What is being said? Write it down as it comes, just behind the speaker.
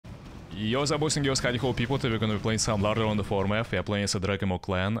Yo, boys and girls, howdy ho people, today we're gonna be playing some Lordaeron on the Foremath. We are playing as a Dragon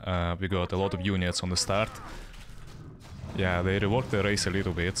clan. We got a lot of units on the start. Yeah, they reworked the race a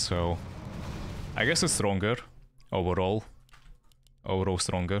little bit, so... I guess it's stronger, overall. Overall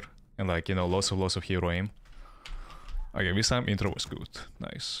stronger. And like, you know, lots of hero aim. Okay, this time intro was good.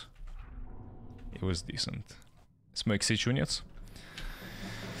 Nice. It was decent. Let's make siege units.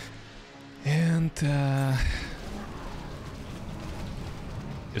 And,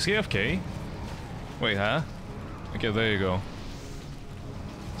 is he AFK? Wait, huh? Okay, there you go.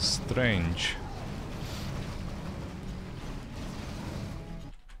 Strange.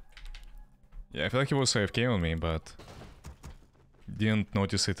 Yeah, I feel like he was AFK on me, but didn't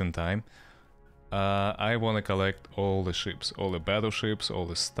notice it in time. I wanna collect all the ships, all the battleships, all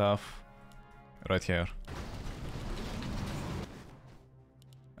the stuff. Right here.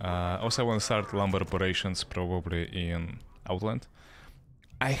 Also I wanna start lumber operations probably in Outland.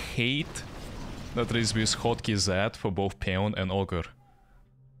 I hate that there is this hotkey Z for both Peon and Ogre.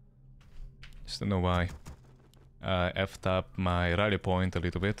 Just don't know why. F'd up my rally point a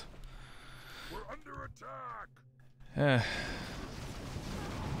little bit. We're under attack.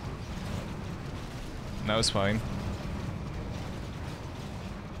 Now it's fine.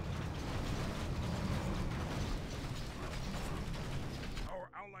 Our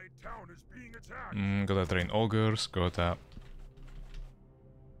allied town is being attacked. Gotta train ogres, gotta...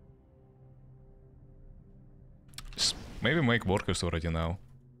 Maybe make workers already now.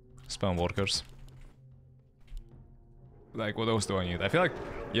 Spam workers. Like, what else do I need? I feel like,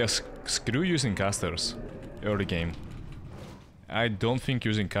 yes, screw using casters early game. I don't think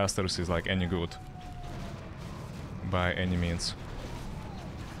using casters is like any good. By any means.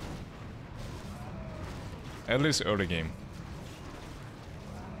 At least early game.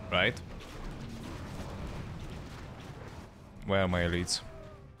 Right? Where are my elites?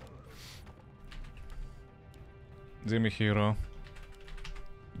 Zimmy hero.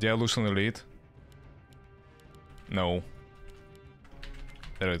 Dialution elite. No.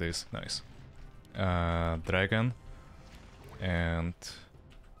 There it is, nice. Dragon. And...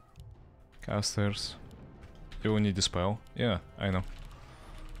 casters. You will need the spell. Yeah, I know.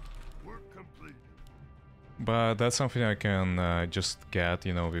 Work complete. But that's something I can just get,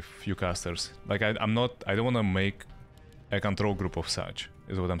 you know, with few casters. Like, I don't wanna make a control group of such,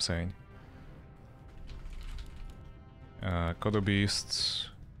 is what I'm saying. Kodo beasts,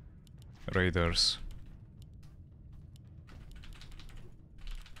 raiders.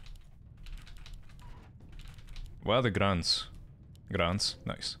 Well, the grunts. Grunts,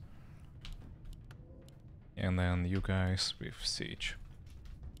 nice. And then you guys with siege.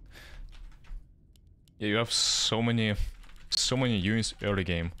 Yeah, you have so many units early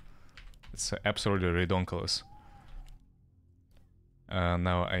game. It's absolutely redonkulous.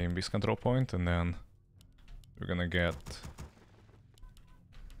 Now I am this control point, and then we're gonna get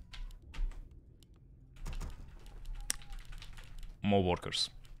more workers.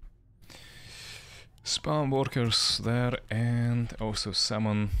 Spawn workers there, and also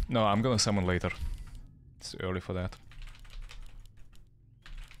summon... No, I'm gonna summon later. It's early for that.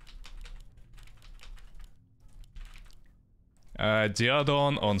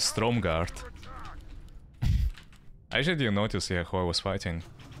 Diadon on Stromguard. I actually didn't notice here who I was fighting.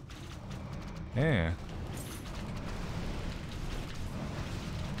 Yeah.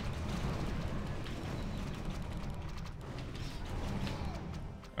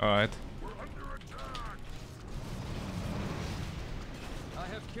 Alright.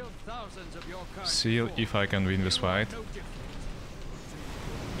 See if I can win this fight.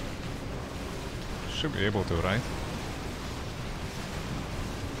 Should be able to, right?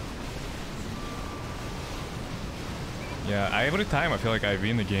 Yeah, every time I feel like I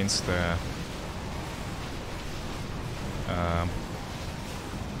win against the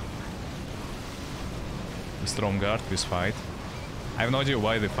Stromguard this fight. I have no idea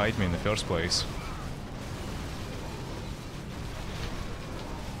why they fight me in the first place.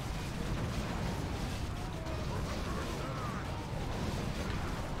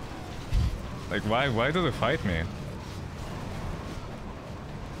 Like, why do they fight me?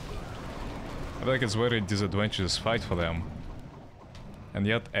 I feel like it's a very disadvantageous fight for them. And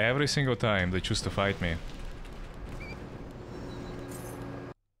yet, every single time they choose to fight me.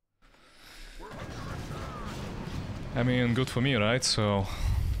 I mean, good for me, right? So...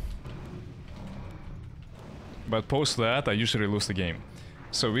 But post that, I usually lose the game.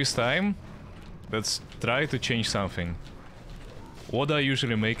 So this time, let's try to change something. What I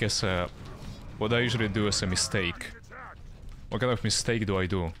usually make as a... What I usually do as a mistake. What kind of mistake do I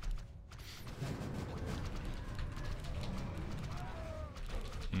do?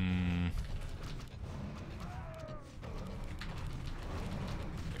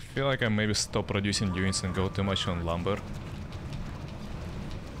 feel like I maybe stop producing units and go too much on lumber.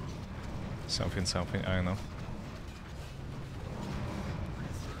 Something, I don't know.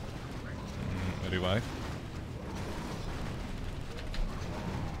 Revive.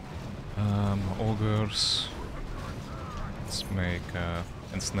 Ogres. Let's make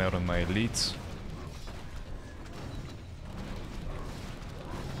ensnare on my elites.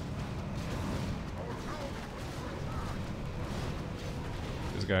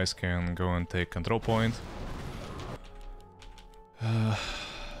 These guys can go and take control point.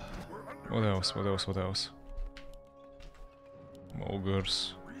 What else? What else? What else?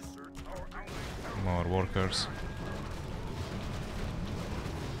 Ogres. More workers.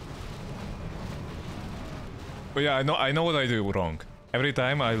 But yeah, I know what I do wrong. Every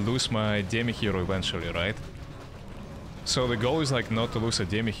time I lose my demi-hero eventually, right? So the goal is like not to lose a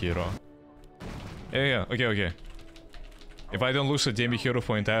demi-hero. Yeah, okay. If I don't lose a demi-hero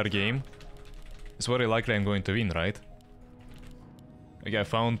for entire game, it's very likely I'm going to win, right? Okay, I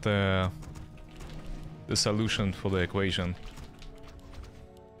found the solution for the equation.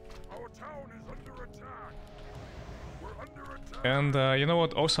 And you know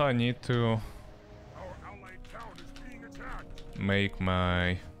what? Also, I need to make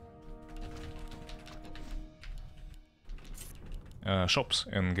my shops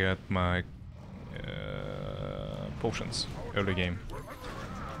and get my potions early game.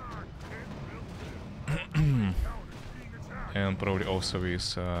 And probably also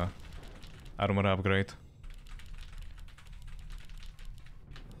with armor upgrade.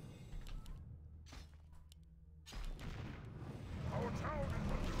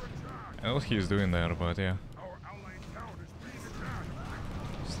 I know what he's doing there, but yeah.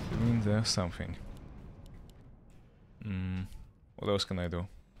 He's doing there something. What else can I do?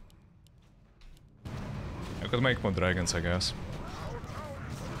 I could make more dragons, I guess.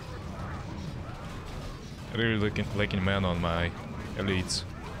 Really lacking mana on my elites.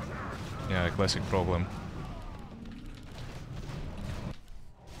 Yeah, classic problem.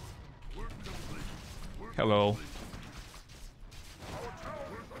 Hello.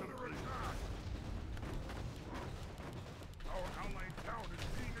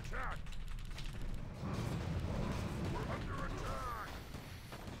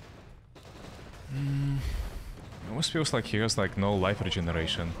 Almost feels like he has like no life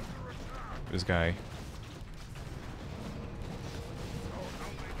regeneration. This guy.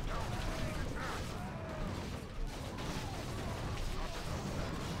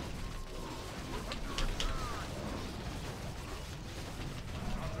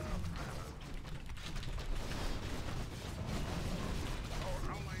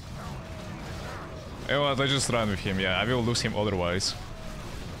 You know what, I just run with him, yeah, I will lose him otherwise.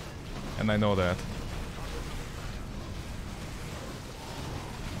 And I know that.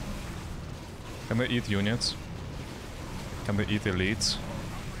 Can they eat units? Can they eat elites?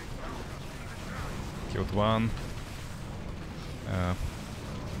 Killed one.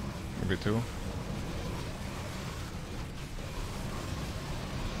 Maybe two.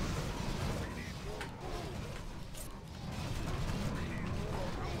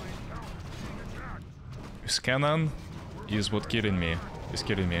 His cannon is what killing me. Is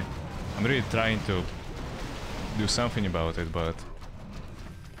killing me. I'm really trying to do something about it, but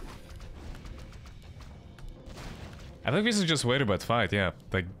I think this is just a very bad fight, yeah.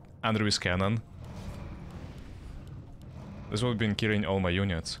 Like, under his cannon. This would have been killing all my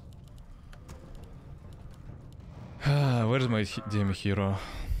units. Where's my DM hero?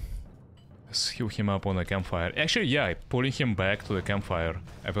 Let's heal him up on a campfire. Actually, yeah, pulling him back to the campfire,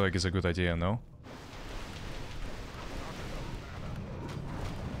 I feel like is a good idea, no?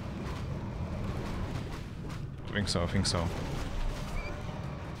 I think so.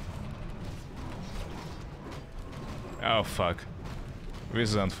 Oh fuck. This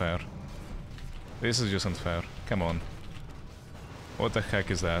is unfair. This is just unfair. Come on. What the heck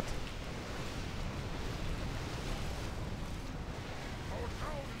is that?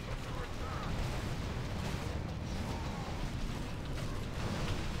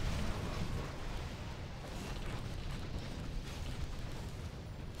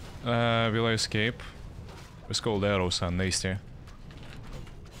 Will I escape? His cold arrows are nasty.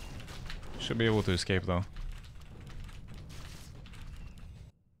 Should be able to escape though.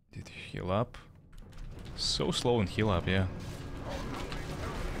 Did you heal up? So slow and heal up, yeah.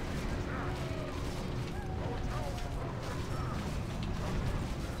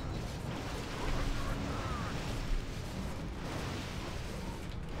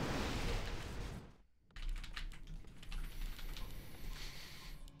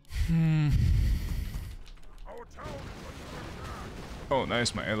 Oh,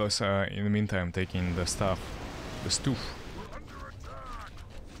 nice, my allies are in the meantime taking the stuff. The stuff.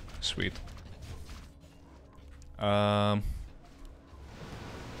 Sweet. They're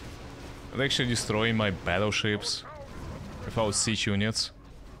actually destroying my battleships without siege units.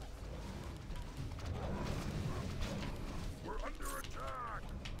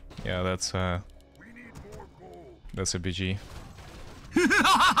 Yeah, that's a BG.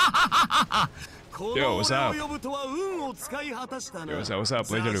 Yo, what's up? Yo, what's up,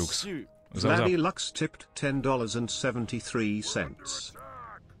 Lady Lux? Laddie Lux tipped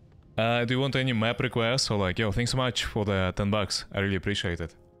 $10.73. Do you want any map requests? Or like, yo, thanks so much for the $10. I really appreciate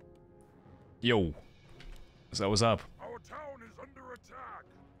it. Yo. So what's up? Our town is under attack.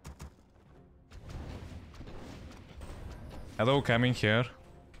 Hello, coming here.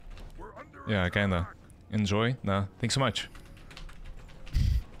 We're under Yeah, attack. kinda. Enjoy? Nah, thanks so much.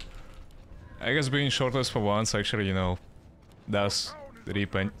 I guess being shortlist for once actually, you know, does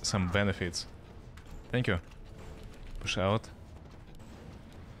reap some benefits. Thank you. Push out.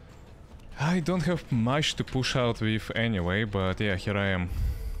 I don't have much to push out with anyway, but yeah, here I am.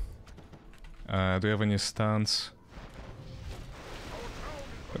 Do you have any stuns?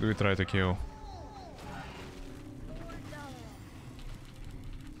 What do we try to kill?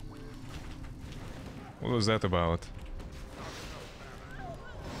 What was that about?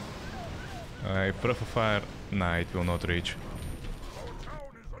 I prefer fire. Nah, it will not reach. Our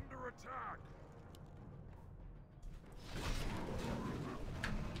town is under attack.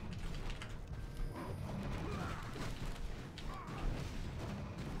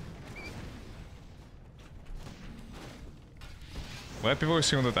 Why people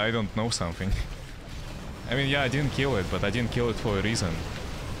assume that I don't know something? I mean, yeah, I didn't kill it, but I didn't kill it for a reason.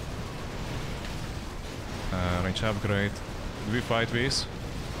 Range upgrade. Do we fight these?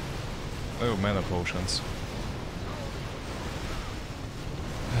 Oh, mana potions.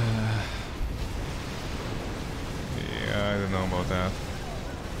 Yeah, I don't know about that.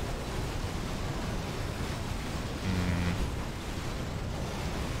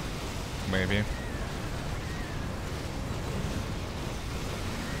 Maybe.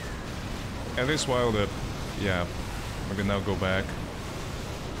 At least while the... yeah, we can now go back.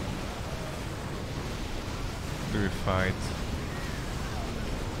 Do we fight?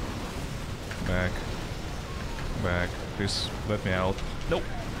 Back. Back. Please let me out. No!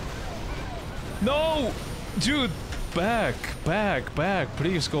 No! Dude! Back! Back! Back!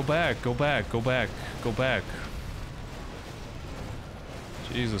 Please go back! Go back! Go back! Go back!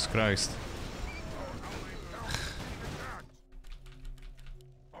 Jesus Christ.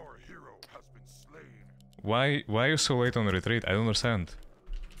 Our hero has been slain. Why are you so late on retreat? I don't understand.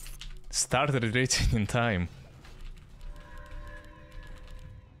 Start retreating in time.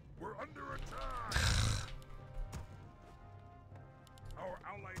 We're under attack. Our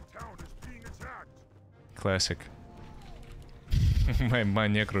allied town is being attacked. Classic. my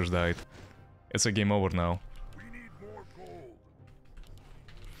Necros died. It's a game over now. We need more gold.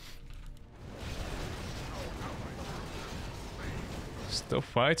 Stop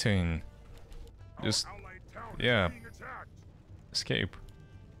fighting. Just Our allied town yeah. is being attacked. escape.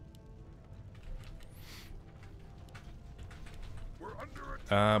 We're under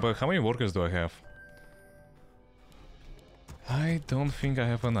attack. But how many workers do I have? I don't think I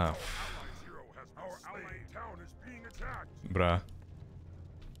have enough. Hero has our allied town is being attacked. Bruh.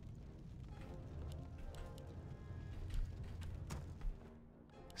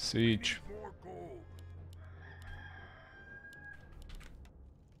 Siege. More gold.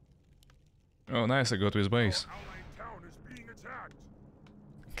 Oh nice, I got with base. Our allied town is being attacked.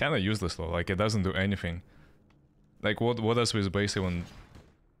 Kinda useless though, like it doesn't do anything. Like what does with base even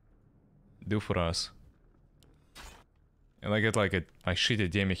do for us? And I get like my shitty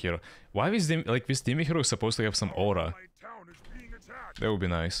demi hero. Why is this demi hero supposed to have some aura? Allied town is being attacked. That would be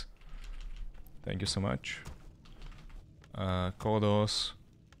nice. Thank you so much. Kodos.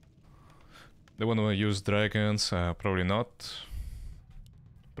 They want to use dragons, probably not.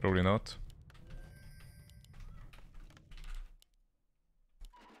 Probably not.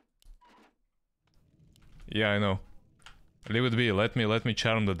 Yeah, I know. Leave it be. Let me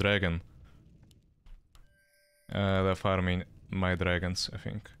charm the dragon. They're farming my dragons, I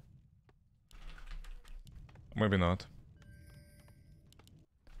think. Maybe not.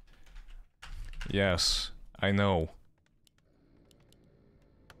 Yes, I know.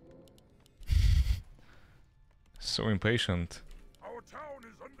 So impatient. Our town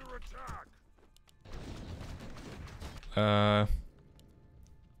is under attack.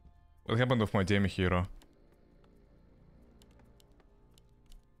 What happened with my demi hero?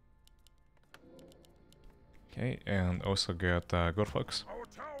 Okay, and also get Gorfox. Our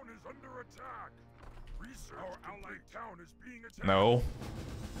town is under attack. Our allied town is being attacked. No.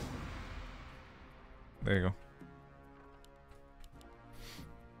 There you go.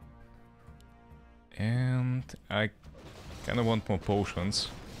 And I kind of want more potions.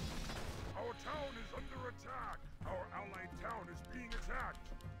 Our town is under attack. Our allied town is being attacked.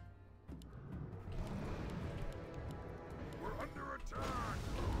 We're under attack.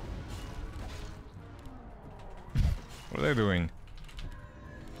 What are they doing?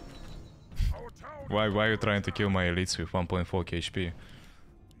 Our town Why are you trying to kill my elites with 1.4 HP?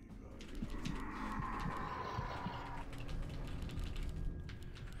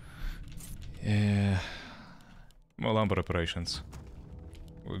 Yeah. More lumber operations.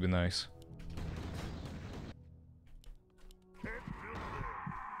 Would be nice.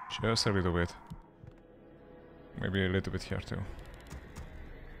 Just a little bit. Maybe a little bit here too.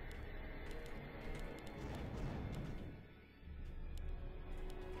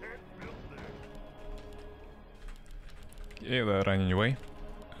 Yeah, they're running away.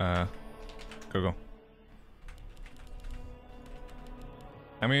 Go.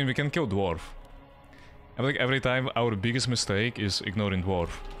 I mean, we can kill Dwarf. I think every time our biggest mistake is ignoring Dwarf.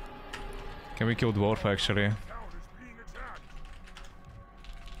 Can we kill Dwarf actually? town is being attacked.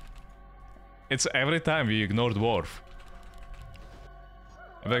 It's every time we ignore Dwarf.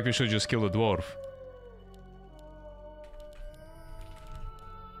 I think we should just kill the Dwarf.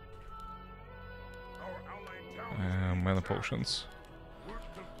 Our allied town is Mana potions. work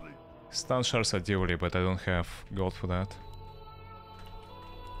complete. Stun shards ideally, but I don't have gold for that.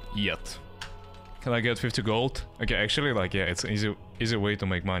 Yet. Can I get 50 gold? Okay, actually, like, yeah, it's an easy way to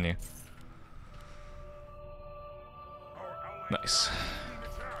make money. Our allied Nice. town is being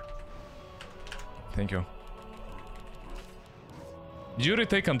attacked. Thank you. Did you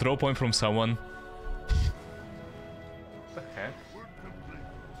retake control point from someone? What the heck? Work complete.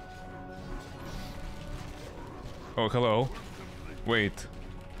 Oh, hello. Wait.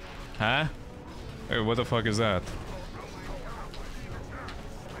 Huh? Hey, what the fuck is that?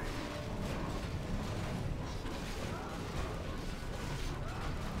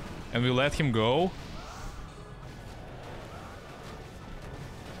 And we let him go?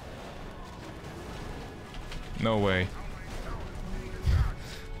 No way.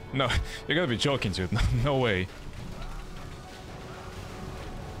 No, you gotta be joking, dude. No way.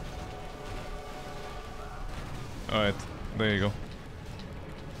 Alright, there you go.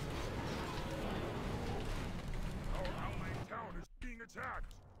 Our allied town is being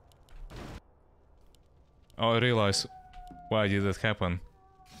attacked. Oh, I realize why did that happen.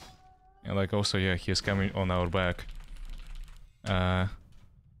 And like also, yeah, he's coming on our back.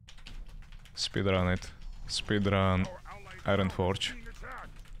 Speedrun it. Speedrun Our allied Iron town is Forge. being attacked.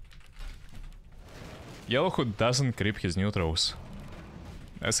 Yellowhood doesn't creep his neutrals.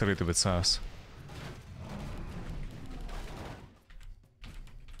 That's a little bit sus.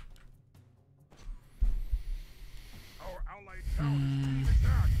 Our allied town is being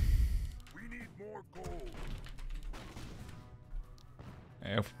attacked. We need more gold. I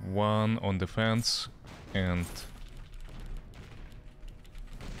have one on defense and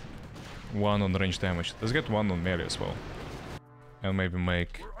one on range damage. Let's get one on melee as well. And maybe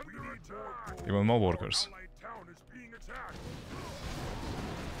make We're under attack. even more workers. Allied town is being attacked.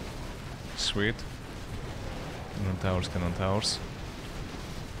 Sweet. Cannon towers.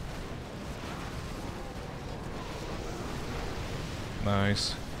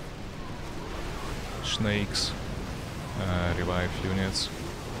 Nice. Snakes. Revive units.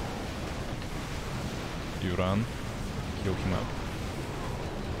 You run. Heal him up.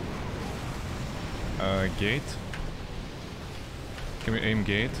 Gate. Can we aim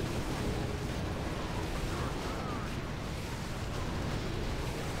gate?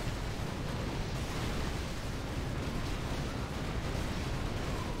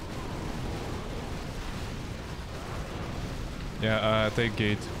 Yeah, take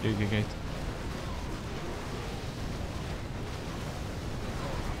gate. Gate.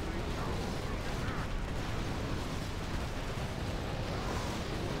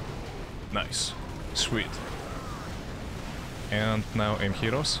 Nice. Sweet. And now aim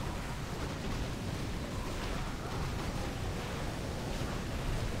heroes.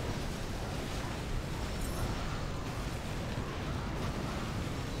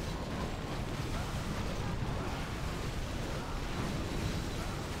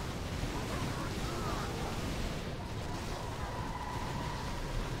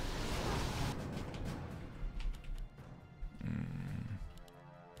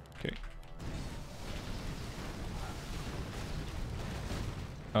 Okay.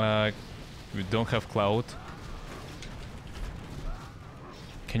 We don't have cloud,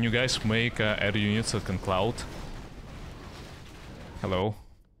 Can you guys make air units that can cloud? Hello?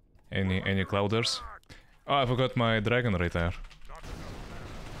 Any clouders? Oh, I forgot my dragon right there.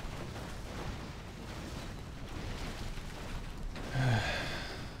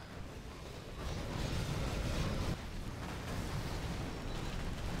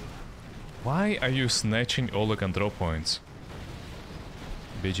 Why are you snatching all the control points?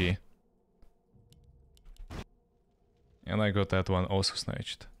 BG. And I got that one also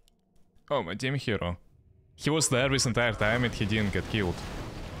snatched. Oh, my team hero. He was there this entire time and he didn't get killed.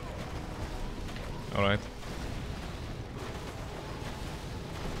 Alright.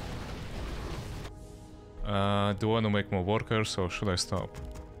 Do I want to make more workers or should I stop?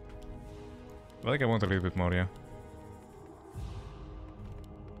 I think I want a little bit more, yeah.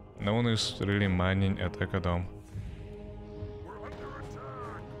 No one is really mining at Ecodome.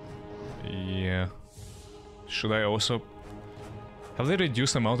 Yeah. Should I also... Have they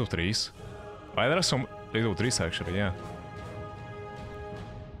reduced the amount of trees? Why there are some little trees actually, yeah.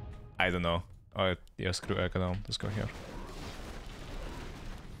 I don't know. Oh, yeah, screw Ecodome. Let's go here.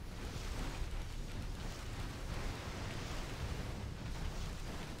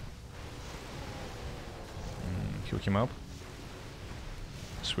 Heal him up.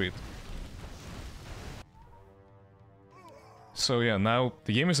 Sweet. So yeah, now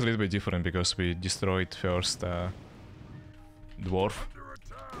the game is a little bit different because we destroyed first dwarf.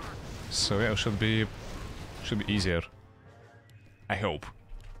 So yeah, it should be easier. I hope.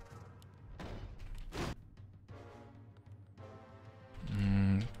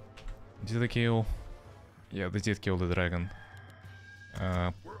 Did they kill? Yeah, they did kill the dragon.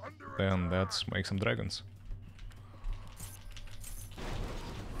 Then let's make some dragons.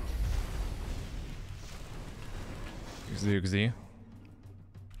 XD.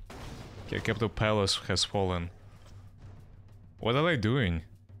 Okay, Capital Palace has fallen. What are they doing?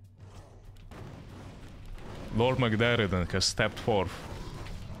 Lord Magdaridon has stepped forth.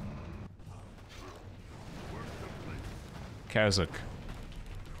 Kazakh.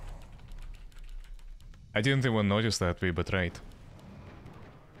 I didn't even notice that we betrayed.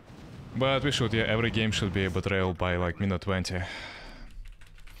 But we should, yeah, every game should be a betrayal by like minute 20. Our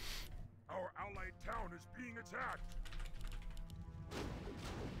allied town is being attacked.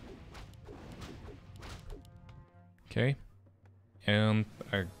 Okay. And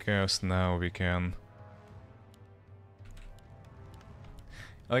I guess now we can...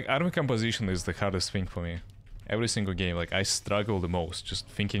 Like, army composition is the hardest thing for me. Every single game, like, I struggle the most just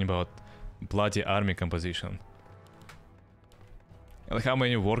thinking about bloody army composition. Like, how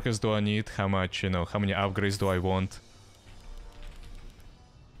many workers do I need? How much, you know, how many upgrades do I want?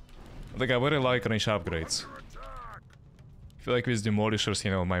 Like, I very like range upgrades. I feel like with demolishers,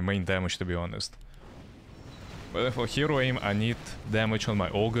 you know, my main damage, to be honest. But for hero aim, I need damage on my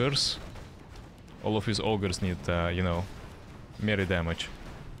ogres. All of his ogres need, you know, melee damage.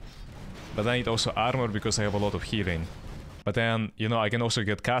 But I need also armor because I have a lot of healing. But then, you know, I can also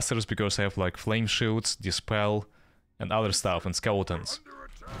get casters because I have like flame shields, dispel, and other stuff, and skeletons,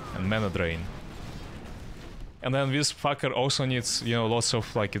 and mana drain. And then this fucker also needs, you know, lots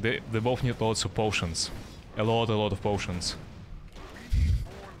of, like, they both need lots of potions. A lot of potions.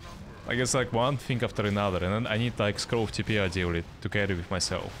 Like, it's like one thing after another, and then I need, like, Scroll of TP ideally to carry with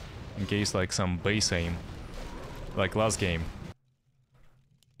myself. In case, like, some base aim. Like last game.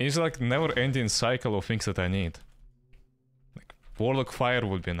 It's like never-ending cycle of things that I need. Like, Warlock Fire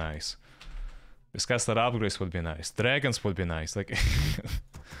would be nice. Discaster upgrades would be nice. Dragons would be nice. Like,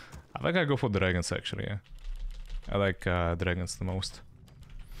 I think I go for dragons actually, yeah. I like dragons the most.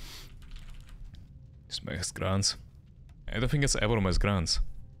 Smash grants. I don't think it's ever Mass grants.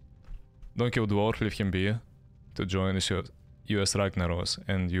 Don't kill Dwarf, leave him be. To join the US Ragnaros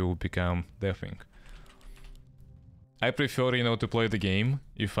and you become Deathwing. I prefer, you know, to play the game.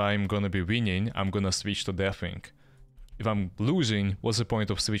 If I'm gonna be winning, I'm gonna switch to Deathwing. If I'm losing, what's the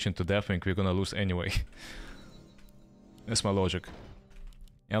point of switching to Deathwing? We're gonna lose anyway. That's my logic.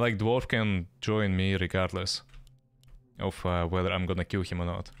 And like, Dwarf can join me regardless of whether I'm gonna kill him or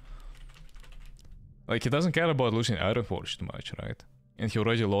not. Like, he doesn't care about losing Ironforged much, right? And he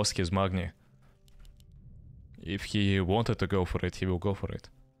already lost his Magni. If he wanted to go for it, he will go for it.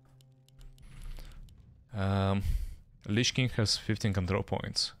 Lich King has 15 control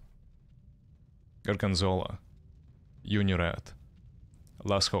points. Gargonzola. Unirat.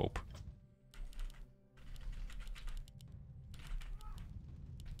 Last Hope.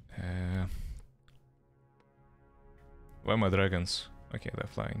 Where are my dragons? Okay, they're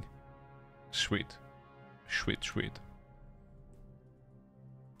flying. Sweet. Sweet.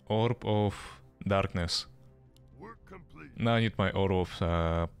 Orb of Darkness. Work complete. Now I need my Aura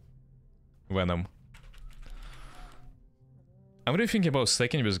of Venom. I'm really thinking about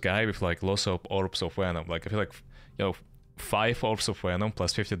stacking this guy with like lots of Orbs of Venom. Like I feel like, you know, 5 Orbs of Venom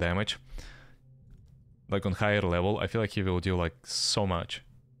plus 50 damage. Like on higher level, I feel like he will do like so much.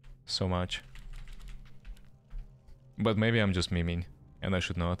 So much. But maybe I'm just memeing, and I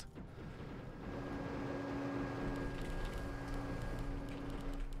should not.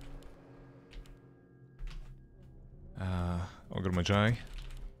 Ogre Magi.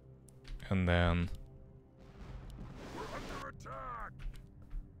 And then...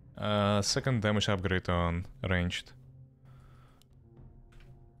 second damage upgrade on ranged.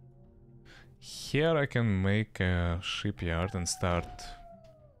 Here I can make a shipyard and start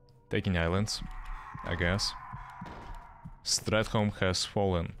taking islands, I guess. Stratholme has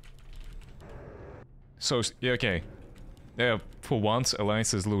fallen. So, yeah, okay. Yeah, for once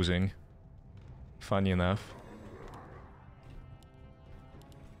Alliance is losing. Funny enough.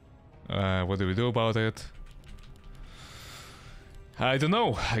 What do we do about it? I don't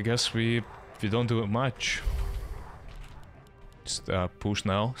know. I guess we don't do much. Just push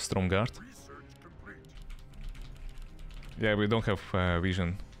now, Stromguard. Yeah, we don't have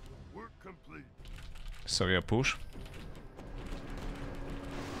vision. So yeah, push.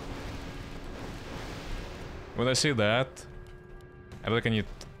 When I see that, I feel like I need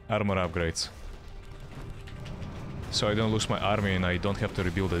armor upgrades. So I don't lose my army and I don't have to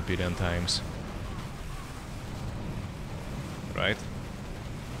rebuild it a billion times. Right?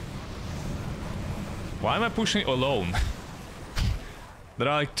 Why am I pushing alone? There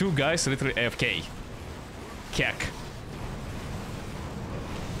are like 2 guys literally AFK. Keck.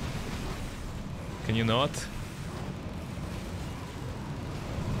 Can you not?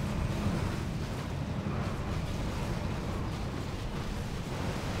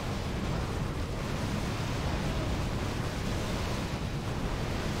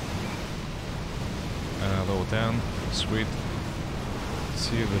 Level 10, sweet.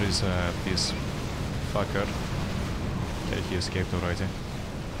 See, there is this fucker. Okay, he escaped already.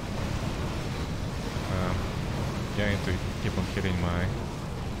 Yeah, I need to keep on hitting my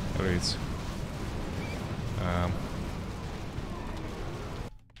raids.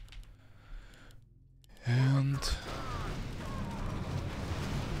 And...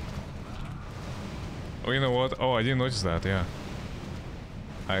 oh, you know what? Oh, I didn't notice that, yeah.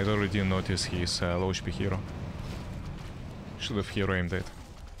 I already noticed his low HP hero. Should have hero aimed it.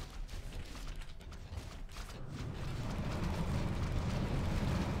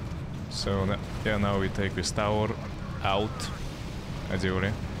 So, yeah, now we take this tower out,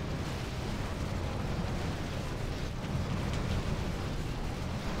 ideally.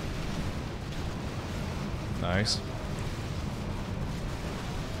 Nice.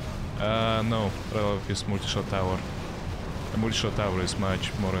 No, rather this multi-shot tower. The multi-shot tower is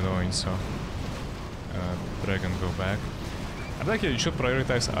much more annoying, so... Dragon, go back. I think you should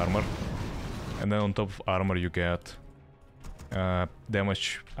prioritize armor. And then on top of armor you get...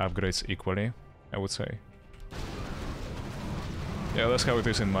 damage upgrades equally, I would say. Yeah, that's how it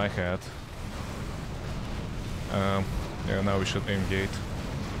is in my head. Yeah, now we should aim gate.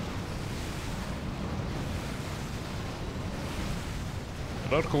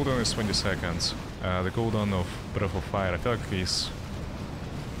 Our cooldown is 20 seconds. The cooldown of Breath of Fire, I feel like is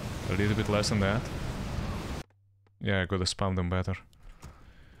a little bit less than that. Yeah, I gotta spam them better.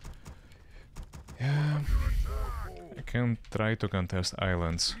 Yeah, I can try to contest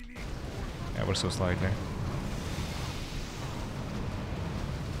islands, ever so slightly.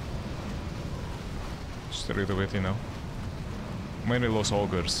 Just a little bit, you know. Mainly lost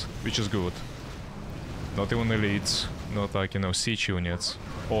augurs, which is good. Not even elites, not like, you know, siege units,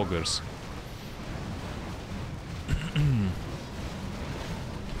 augurs.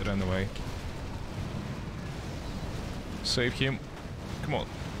 Run away. Save him. Come on.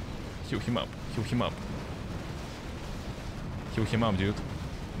 Heal him up. Heal him up. Heal him up, dude.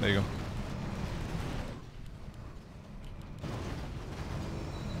 There you go.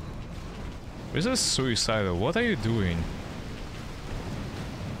 This is suicidal. What are you doing?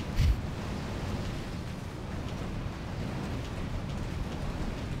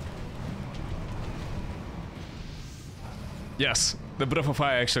 Yes, the Breath of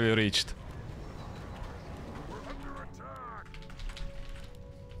Fire actually reached.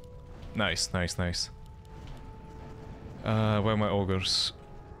 Nice, nice, nice. Where are my augurs?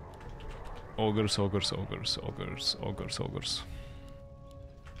 Augurs, augurs, augurs, augurs, augurs, augurs.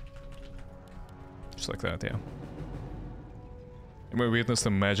 Just like that, yeah. You may witness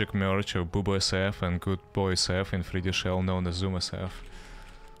the magic merge of Boobo SF and Good Boy SF in 3D shell known as Zoom SF.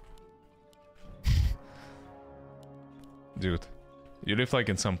 Dude, you live like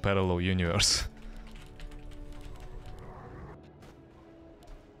in some parallel universe.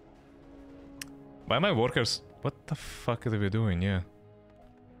 Why my workers... What the fuck are we doing? Yeah.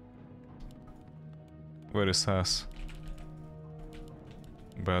 Where is Sass?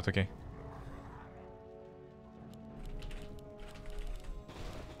 But okay.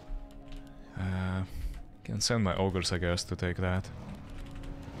 Can send my ogres, I guess, to take that.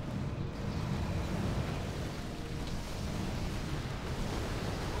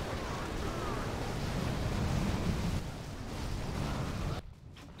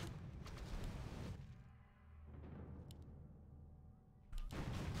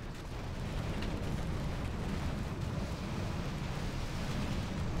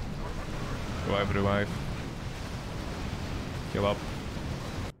 Revive. Heal up.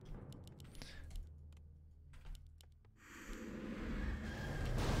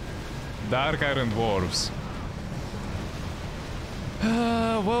 Dark Iron Dwarves.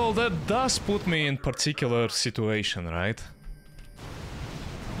 Well, that does put me in particular situation, right?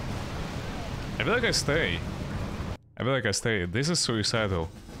 I feel like I stay. I feel like I stay. This is suicidal.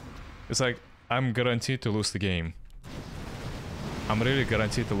 It's like, I'm guaranteed to lose the game. I'm really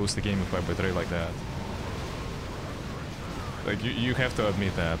guaranteed to lose the game if I betray like that. Like, you have to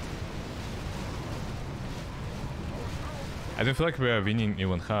admit that. I don't feel like we are winning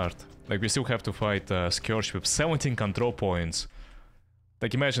even hard. Like, we still have to fight Scourge with 17 control points.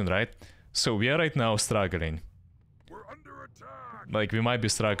 Like, imagine, right? So we are right now struggling. We're under attack. Like, we might be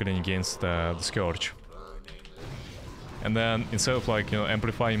struggling against the Scourge. And then, instead of, like, you know,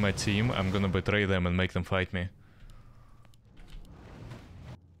 amplifying my team, I'm gonna betray them and make them fight me.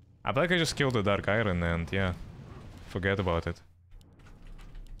 I feel like I just killed the Dark Iron and, yeah, forget about it.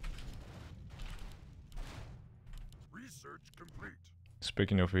 Research complete.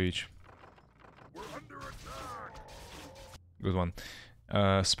 Speaking of which... We're under attack. Good one.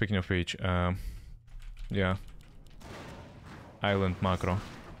 Speaking of which, yeah. Island macro.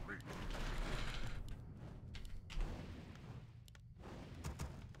 Complete.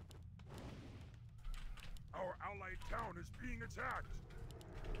 Our allied town is being attacked.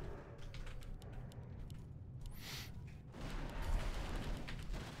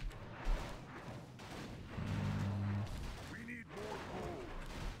 We need more gold.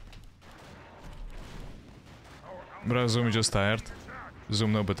 Bro, Zoom is just tired.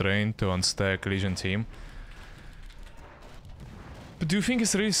 Zoom no betraying to unstack Legion team. But do you think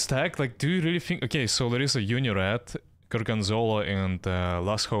it's really stacked? Like, do you really think... Okay, so there is a Unirat, Gorgonzola and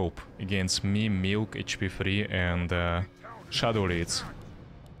Last Hope against me, Milk, HP3 and Shadow Leads.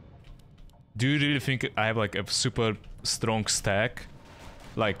 Do you really think I have like a super strong stack?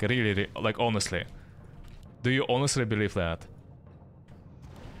 Like, really, like honestly. Do you honestly believe that?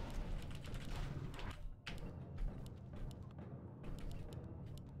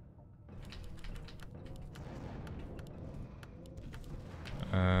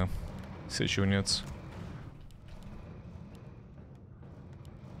 Siege units.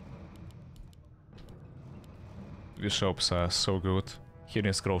 These shops are so good.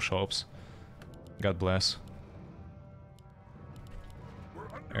 Hidden scroll shops. God bless.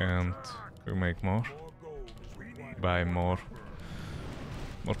 And we make more. Buy more.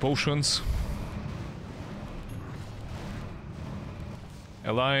 More potions.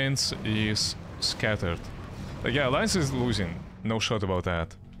 Alliance is scattered. Like, yeah, Alliance is losing. No shot about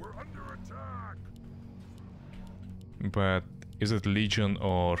that. We're under attack. But is it Legion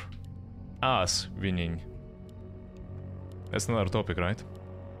or us winning? That's another topic, right?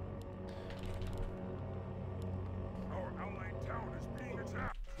 Our allied town is being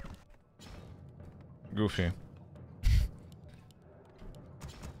attacked. Goofy.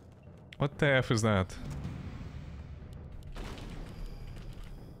 What the F is that?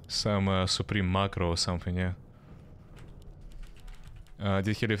 Some supreme macro or something, yeah.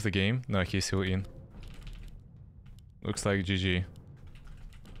 Did he leave the game? No, he's still in. Looks like GG.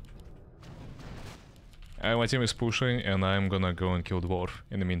 My team is pushing and I'm gonna go and kill Dwarf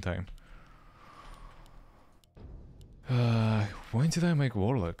in the meantime. When did I make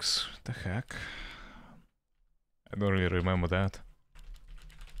Warlocks? What the heck? I don't really remember that.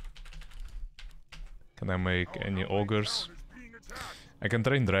 Can I make any Ogres? I can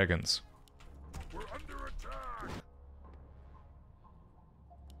train Dragons. We're under attack.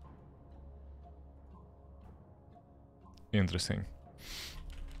 Interesting.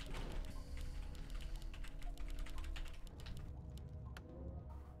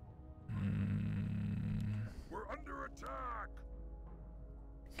 We're under attack.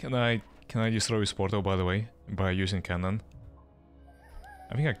 Can I destroy this portal, by the way, by using cannon?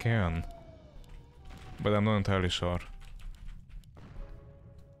 I think I can, but I'm not entirely sure.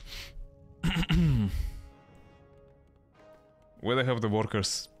 Where they have the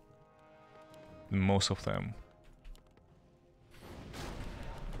workers? Most of them.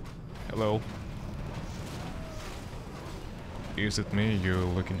 Hello. Is it me you're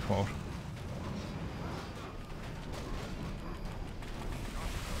looking for?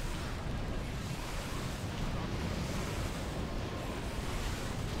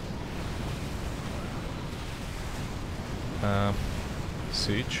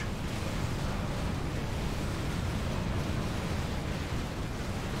 Siege.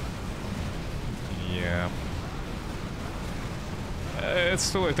 Yeah.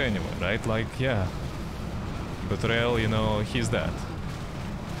 It's too late anyway, right? Like, yeah. Betrayal, you know, he's dead.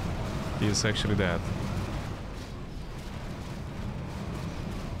 He's actually dead.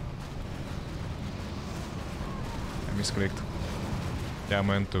 I misclicked. Yeah, I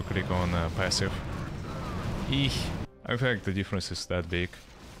meant to click on passive. Eek. I think the difference is that big.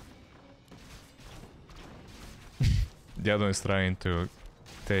 The other one is trying to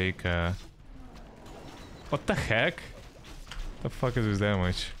take what the heck? The fuck is this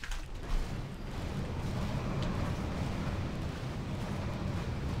damage?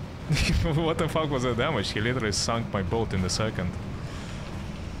 What the fuck was that damage? He literally sunk my boat in a second.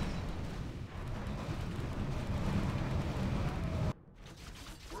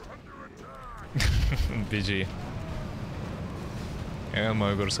 BG. And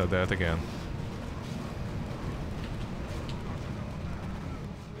my ogres are dead again.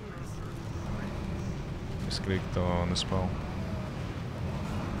 Just clicked on the spell.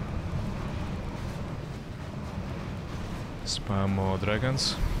 Spam more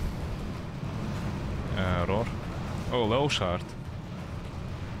dragons. Roar. Oh, low shard.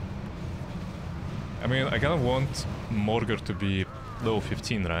 I mean, I kind of want Morgar to be low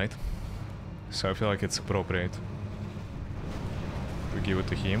 15, right? So I feel like it's appropriate to give it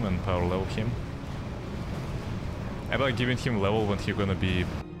to him and power level him. I like giving him level when he's gonna be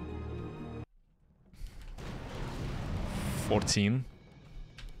 14.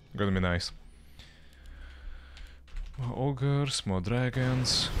 Gonna be nice. More ogres, more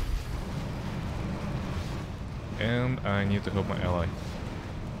dragons. And I need to help my ally.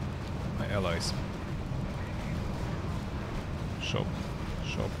 My allies. Shop.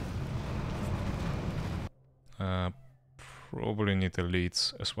 Shop. Probably need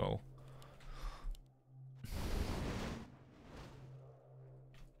elites as well.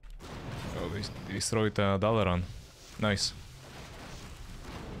 Oh, they destroyed Lordaeron. Nice.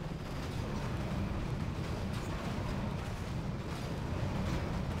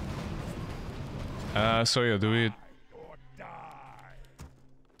 So yeah, do we...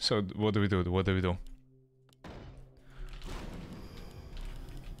 So what do we do? What do we do?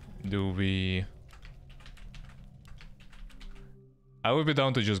 Do we... I would be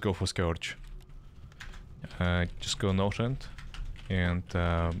down to just go for Scourge. Just go Notent and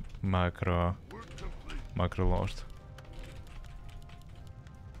macro Lord.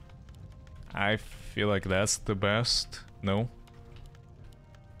 I feel like that's the best. No?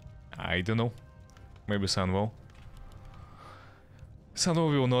 I don't know. Maybe Sunwell.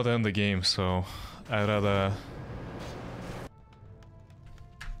 Sunwell will not end the game, so I'd rather...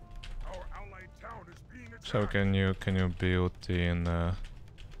 So can you build in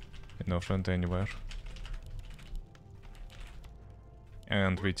Northrend anywhere?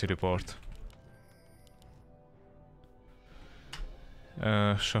 And we teleport.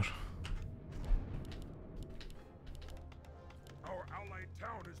 Sure. Our allied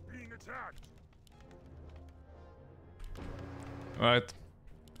town is being attacked. Right.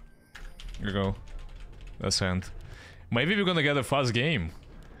 Here we go. Let's end. Maybe we're gonna get a fast game.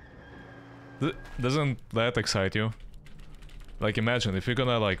 Doesn't that excite you? Like, imagine if you're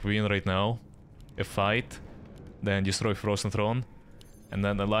gonna like win right now, a fight, then destroy Frozen Throne, and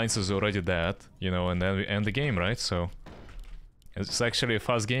then Alliance is already dead, you know, and then we end the game, right? So it's actually a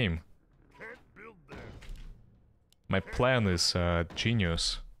fast game. My plan is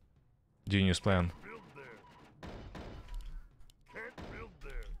genius. Genius plan.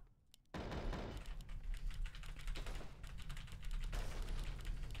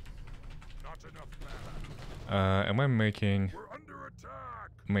 Am I making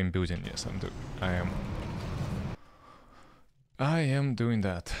main building? Yes, I am doing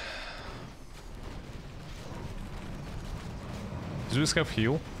that. Does this have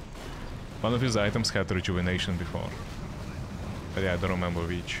heal? One of his items had rejuvenation before. But yeah, I don't remember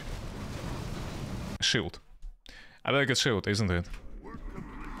which. Shield. I like a shield, isn't it?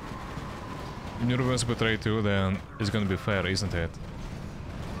 If you reverse betray too, then it's gonna be fair, isn't it?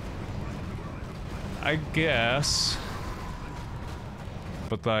 I guess.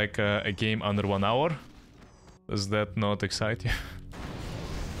 But like a game under 1 hour? Does that not excite you?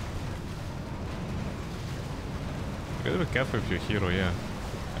 You gotta be careful with your hero, yeah.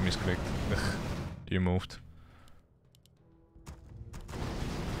 I misclicked. Ugh, you moved.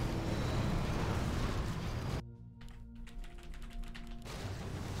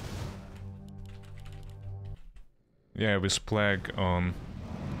 Yeah, with Plague on...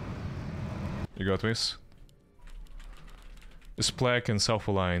 You got this? This Plague and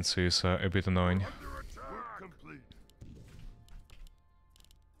Self-Alliance is a bit annoying.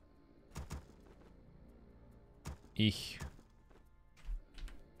 Ich.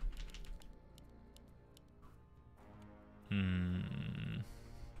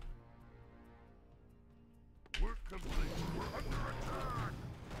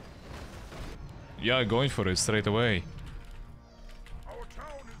 Yeah, going for it straight away.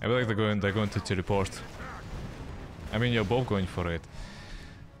 I feel like they're going to teleport. I mean, you're both going for it.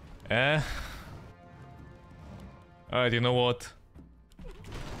 Alright, you know what?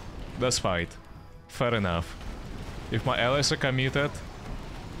 Let's fight. Fair enough. If my allies are committed,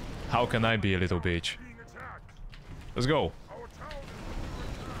 how can I be a little bitch? Let's go.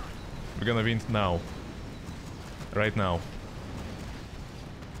 We're gonna win now. Right now.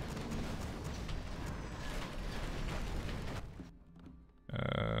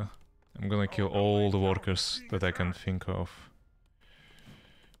 I'm gonna kill all the workers that I can think of.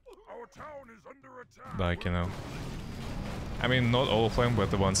 Like, you know. I mean, not all of them,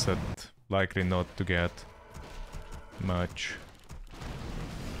 but the ones that likely not to get much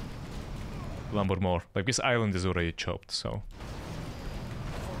lumber more. Like, this island is already chopped, so...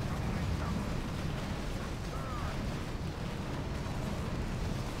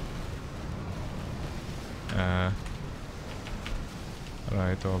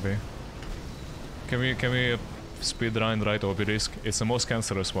 Right, Obi. Can we speedrun right Obelisk? It's the most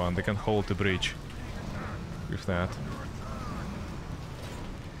cancerous one. They can hold the breach with that.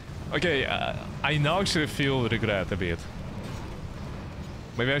 Okay, I now actually feel regret a bit.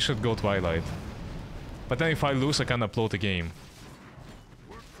 Maybe I should go Twilight. But then if I lose, I can upload the game.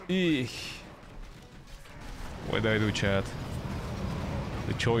 Eek. What did I do, chat?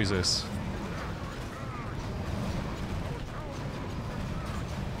 The choices.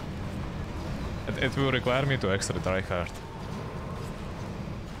 It will require me to extra try hard.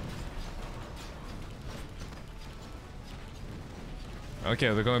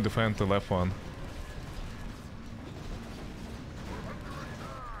 Okay, they're gonna defend the left one.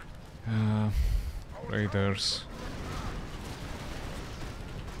 Raiders.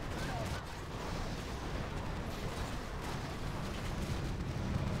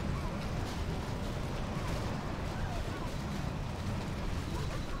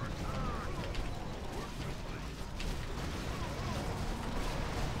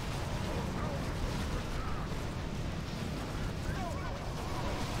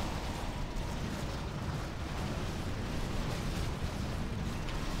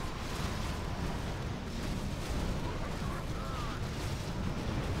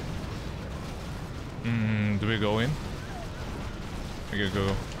 Do we go in? We gotta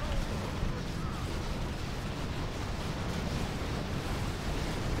go.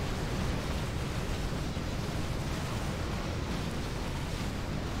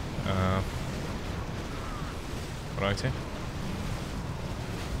 Righty.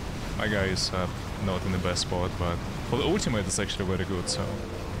 My guy is not in the best spot, but for the ultimate it's actually very good, so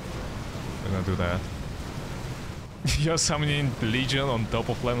we're gonna do that. You're summoning Legion on top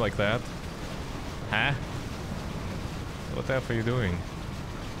of land like that? Huh? What the hell are you doing?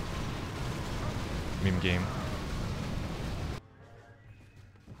 Meme game.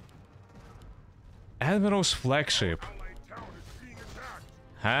 Admiral's flagship.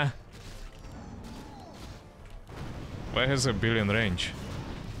 Huh? Why has a billion range?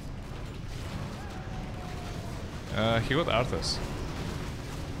 He got Arthas.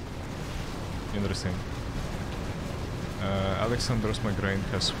 Interesting. Alexander's migraine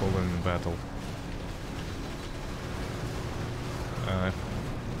has fallen in battle.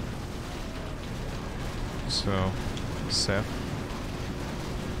 So, Seth.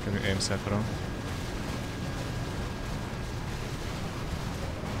 Can we aim Seth around?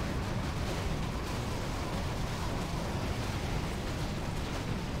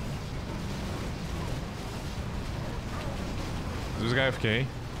 Is this guy FK?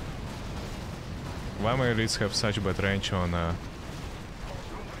 Why my elites have such bad range on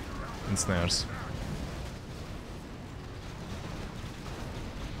snares?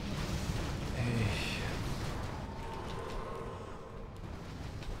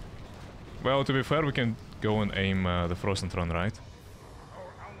 Well, to be fair, we can go and aim the Frozen Throne, right?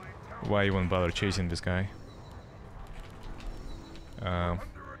 Why even bother chasing this guy?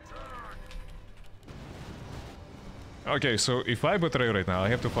 Okay, so if I betray right now, I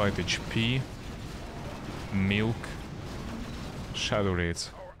have to fight HP, Milk, Shadow Raids.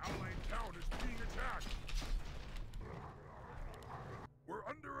 Our allied town is being attacked. We're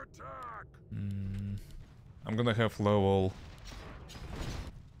under attack. I'm gonna have level...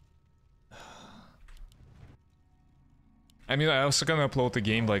 I mean, I was gonna upload the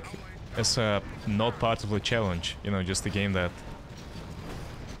game like as a not part of the challenge, you know, just a game that...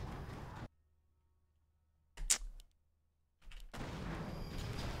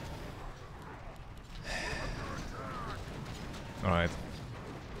 Alright.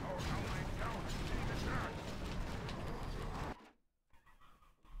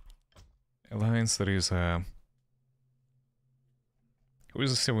 Alliance, there is a... Who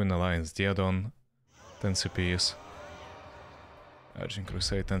is still in Alliance? Diadon, 10 CPs. Argent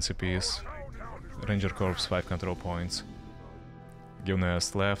Crusade, 10 CPs. Ranger Corps, 5 control points.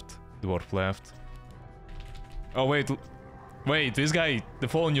 Gymnast left, Dwarf left. Oh wait, wait, this guy, the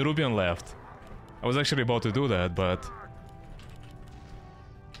Fallen Eurubian left. I was actually about to do that, but...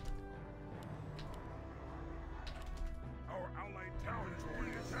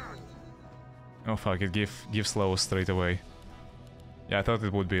 Oh fuck, it gives slow straight away. Yeah, I thought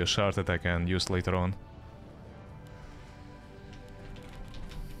it would be a shard attack and used later on.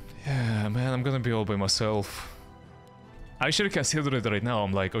 Yeah, man, I'm gonna be all by myself. I actually consider it right now.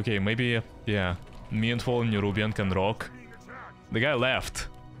 I'm like, okay, maybe, yeah, me and Fallen Eurubian can rock. The guy left.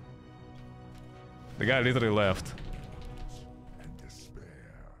 The guy literally left.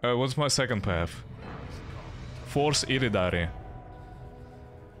 What's my second path? Force Iridari.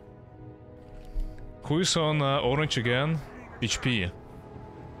 Who is on orange again? HP.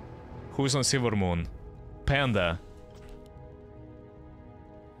 Who is on Silver Moon? Panda.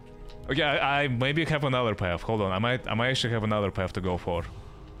 Okay, I maybe have another path. Hold on, I might actually have another path to go for.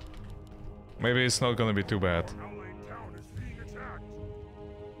 Maybe it's not gonna be too bad.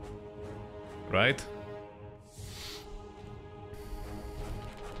 Right?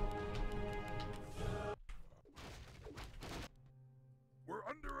 We're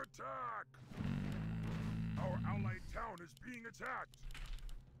under attack. Our allied town is being attacked.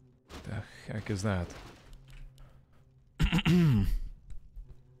 The heck is that?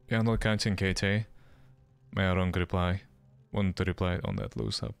 Yeah, I'm not counting KT. May I wrong reply? Want to reply on that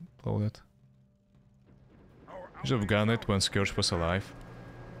loose upload it. Should have gone it when Scourge was alive.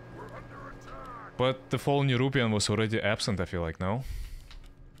 But the Fallen Eurubian was already absent, I feel like, no?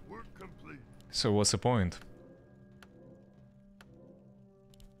 So what's the point?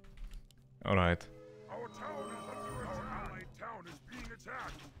 Alright. Our allied town is being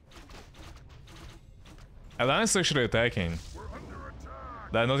attacked. Alliance actually attacking.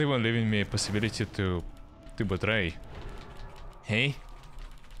 They're not even leaving me a possibility to betray. Hey?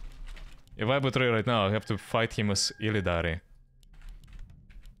 If I betray right now, I have to fight him as Illidari.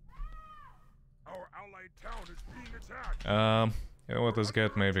 Our allied town is being attacked. You know what, let's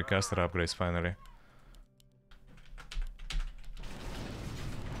get maybe caster upgrades finally.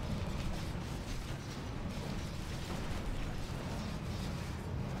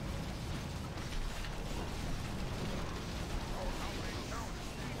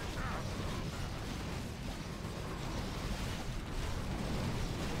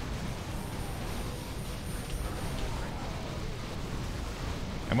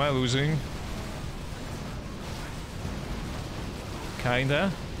 Am I losing?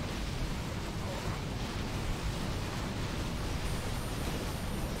 Kinda.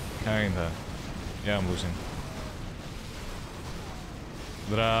 Kinda. Yeah, I'm losing.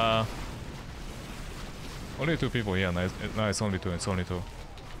 There are... Only 2 people, yeah, no, it's only 2, it's only 2.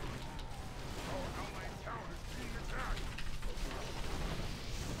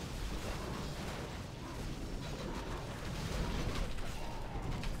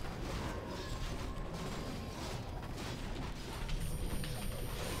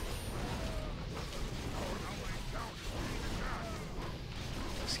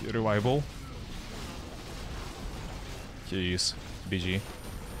 Revival. Jeez, BG.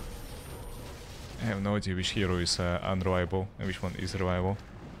 I have no idea which hero is unreliable and which one is reliable.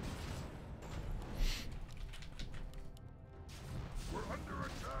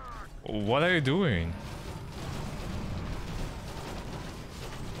 What are you doing?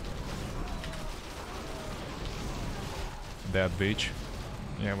 That bitch.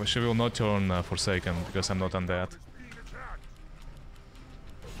 Yeah, but she will not turn Forsaken because I'm not on that.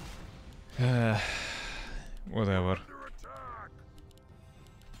 Whatever.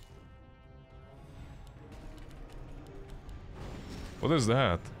 What is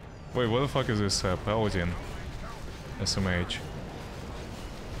that? Wait, what the fuck is this Paladin SMH?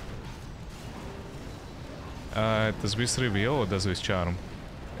 Does this reveal or does this charm?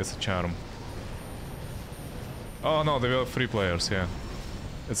 It's a charm. Oh no, there were 3 players, yeah.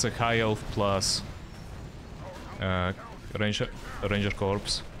 It's a high elf plus ranger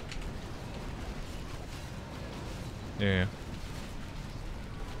corpse. Yeah.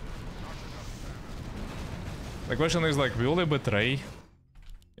 The question is like, will they betray?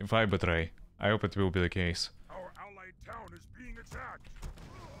 If I betray, I hope it will be the case. Our allied town is being attacked.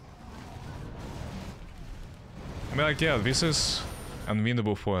 I mean, like, yeah, this is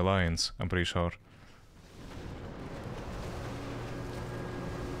unwinnable for Alliance, I'm pretty sure.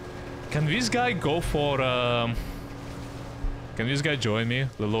 Can this guy go for, Can this guy join me?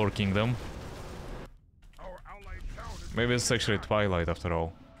 The Lord Kingdom? Our allied town is Maybe it's actually Twilight after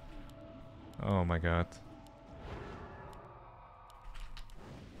all. Oh my god.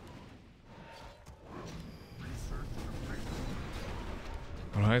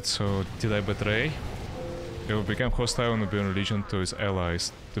 Alright, so did I betray? It will become hostile in the Burning Legion to its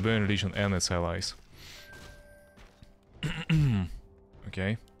allies. The Burning Legion and its allies.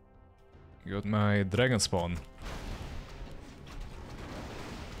 Okay. Got my dragon spawn.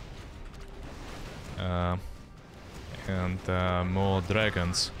 And more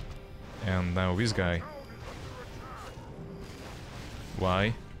dragons. And now this guy.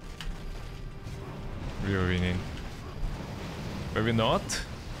 Why? We are winning. Maybe not?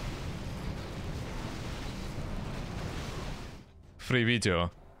 Free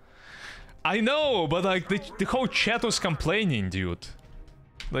video. I know, but like the whole chat was complaining, dude.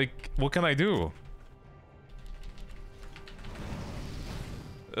 Like, what can I do?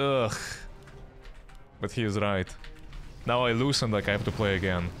 Ugh. But he is right. Now I lose and like I have to play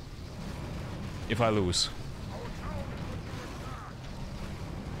again. If I lose.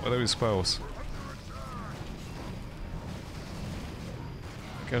 What are his spells?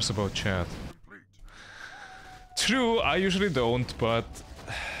 Who cares about chat? True, I usually don't, but...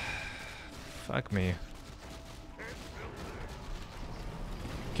 Fuck me.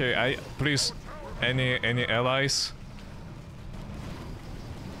 Okay, please, any allies?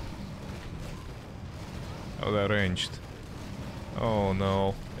 Oh, they're ranged. Oh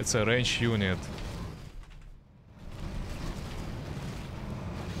no, it's a ranged unit.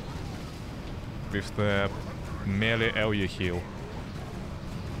 With the melee area heal.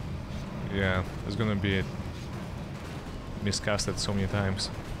 Yeah, it's gonna be miscasted so many times.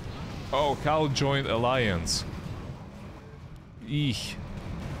 Oh, Cal joined Alliance. Eek.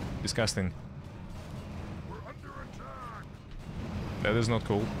 Disgusting. That is not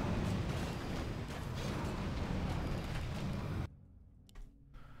cool.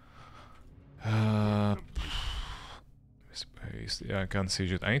 Space. Yeah, I can't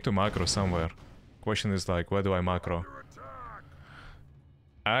siege it. I need to macro somewhere. Question is like, where do I macro?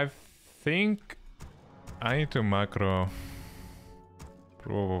 I think I need to macro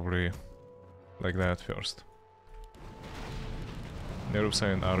probably like that first.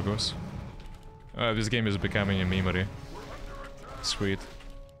 Nerupside and Argos. This game is becoming a memory. Sweet.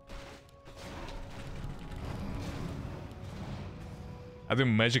 Are they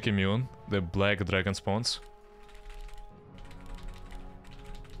magic immune? The black dragon spawns?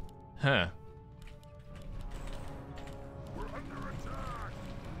 Huh.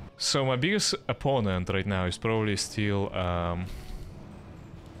 So my biggest opponent right now is probably still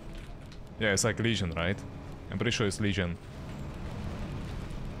yeah, it's like Legion, right? I'm pretty sure it's Legion.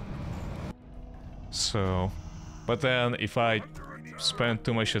 So, but then if I spend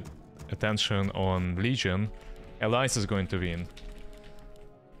too much attention on Legion, Alliance is going to win.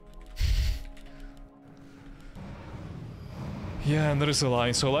 Yeah, and there is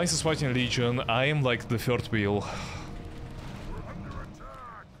Alliance. So Alliance is fighting Legion. I am like the third wheel.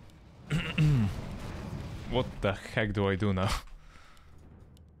 What the heck do I do now?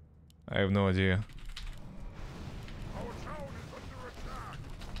 I have no idea.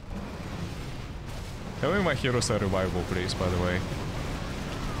 Tell me my heroes are revivable, please, by the way.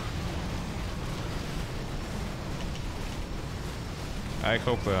 I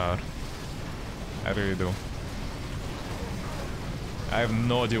hope they are. I really do. I have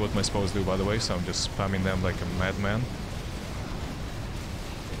no idea what my spells do, by the way, so I'm just spamming them like a madman.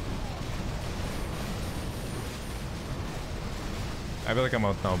 I feel like I'm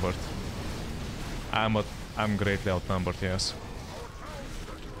outnumbered. I'm greatly outnumbered, yes.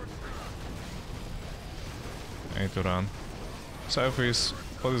 I need to run. Southeast,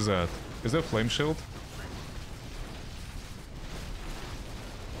 what is that? Is that flame shield?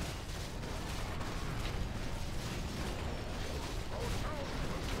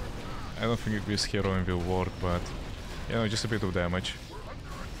 I don't think this heroine will work, but you know, just a bit of damage.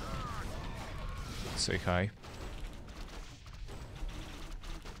 Say hi.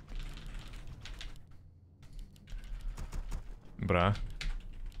 Bruh.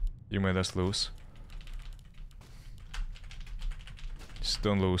 You made us lose. Just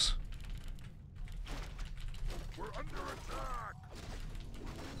don't lose. We're under attack.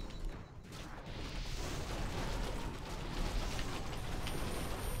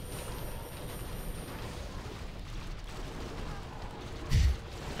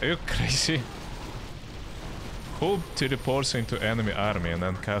 Are you crazy? Who teleports into enemy army and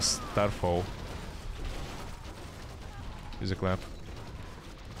then casts Starfall? Is a clap.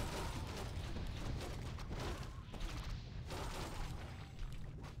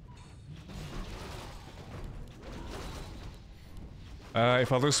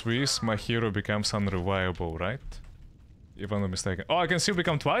 If I lose this, my hero becomes unreliable, right? If I'm not mistaken. Oh, I can still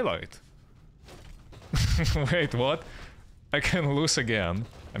become Twilight! Wait, what? I can lose again.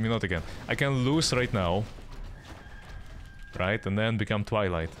 I mean, not again. I can lose right now. Right? And then become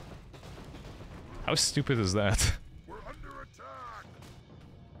Twilight. How stupid is that? We're under attack.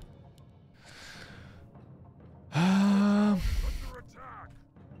 Um, Under attack.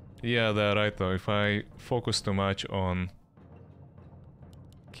 yeah, they're right though. If I focus too much on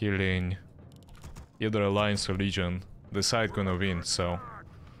killing either Alliance or Legion, the side gonna win, so...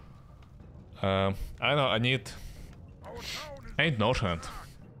 I know, I need Northrend.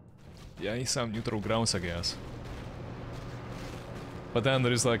 Yeah, I need some neutral grounds, I guess. But then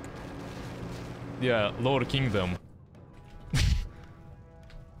there is like... yeah, Lower Kingdom.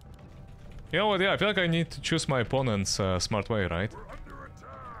 You know what, yeah, I feel like I need to choose my opponent's smart way, right?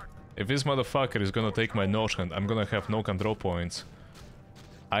 If this motherfucker is gonna take my Northrend, I'm gonna have no control points.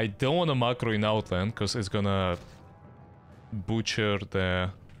 I don't wanna macro in Outland, cause it's gonna butcher the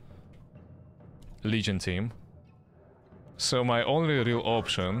Legion team. So my only real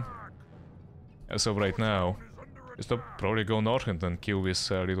option, as of right now, is to probably go Northrend and kill this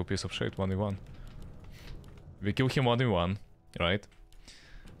little piece of shit 1v1. We kill him 1v1, right?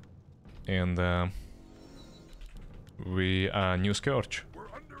 And we new Scourge.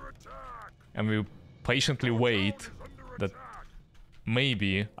 And we patiently wait that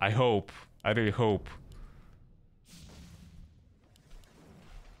maybe, I hope, I really hope,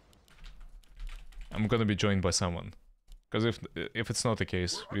 I'm gonna be joined by someone. Because if it's not the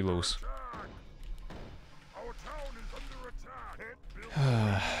case, we lose.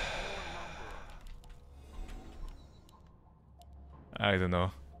 I don't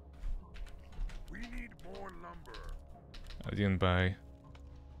know. We need more lumber. I didn't buy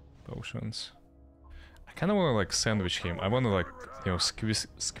potions. I kind of want to like sandwich him. I want to like, you know,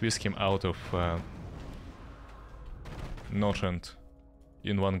 squeeze him out of Northrend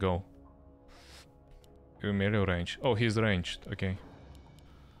in one go. Melee range. Oh, he's ranged. Okay.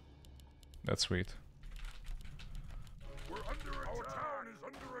 That's sweet. We're under attack. Our town is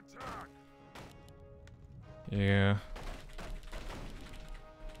under attack. Yeah.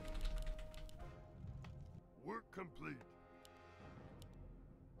 Work complete.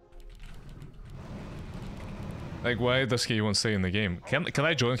 Like, why does he even stay in the game? Can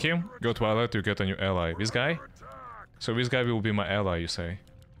I join him? Go Twilight to get a new ally. This guy? So this guy will be my ally, you say?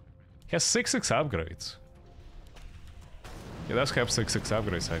 He has 6 upgrades. He does have 6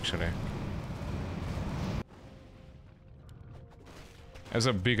 upgrades, actually. Has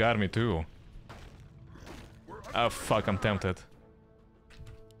a big army, too. Ah, fuck, I'm tempted.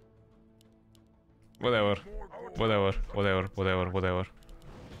 Whatever. Whatever.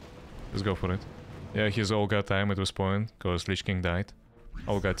 Let's go for it. Yeah, he's Olga time at this point, because Lich King died.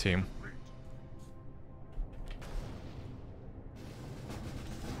 Olga team.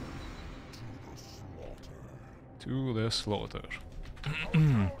 To the slaughter.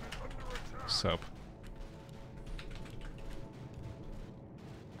 Sup.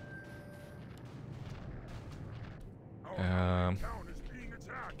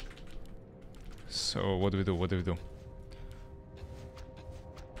 So what do we do?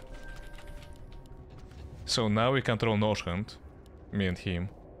 So now we control Northrend, me and him.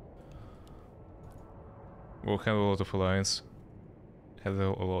 We'll handle a lot of alliance.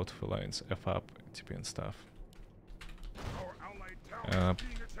 F up, TP and stuff.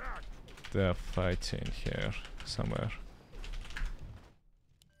 They're fighting here somewhere.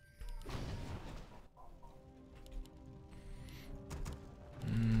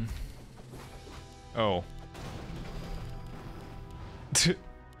 Oh.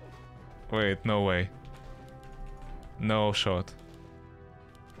 Wait, no way. No shot.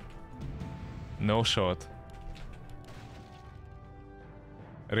 No shot.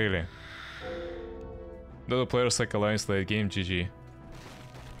 Really? The players like Alliance late game, GG.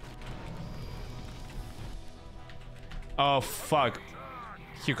 Oh fuck.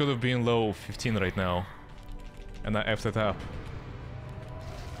 He could have been low 15 right now. And I effed it up.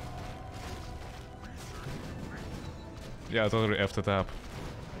 Yeah, I totally effed it up.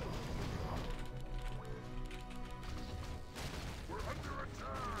 We're under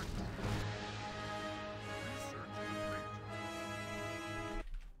attack. Research complete.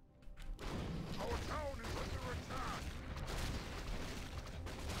 Our town is under attack.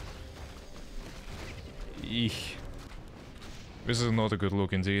 Eek. This is not a good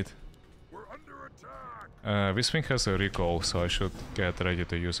look indeed. We're under attack. This thing has a recall, so I should get ready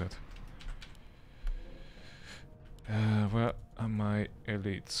to use it. Where are my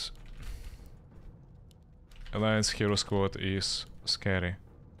elites? Alliance Hero Squad is scary.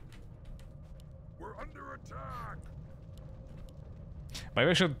 We're under attack.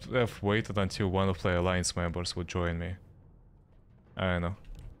 Maybe I should have waited until one of the Alliance members would join me. I don't know.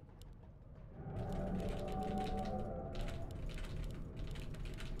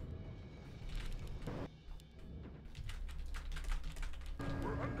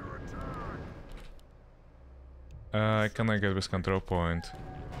 We're under attack. Can I get this control point?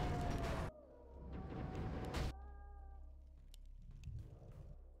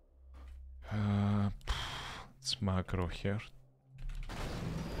 It's macro here.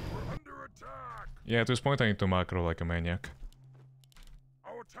 We're under attack. Yeah, at this point I need to macro like a maniac.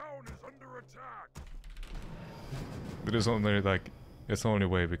 Our town is under attack. There is only like, it's the only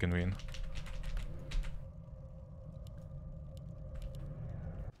way we can win.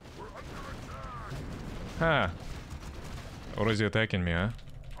 We're under attack. Ha! Already attacking me, huh?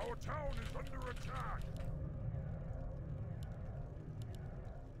 Our town is under attack.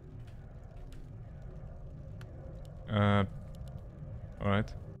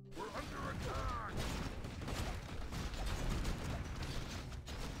 Alright. We're under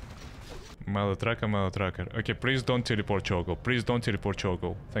attack. Malo tracker. Okay, please don't teleport Chogo. Please don't teleport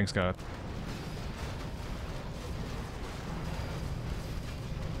Chogo. Thanks God.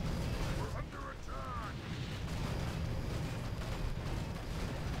 We're under attack.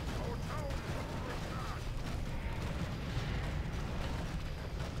 Our town is under attack.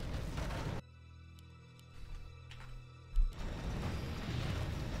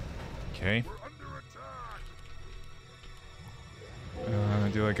 Okay. We're under attack.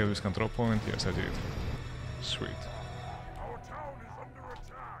 Did I get this control point? Yes, I did. Sweet. Our town is under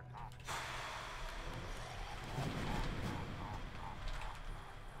attack.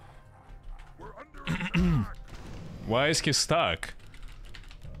 We're under attack. Why is he stuck?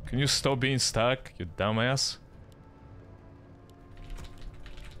 Can you stop being stuck, you dumbass?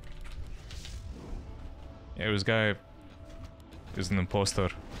 Yeah, this guy is an imposter.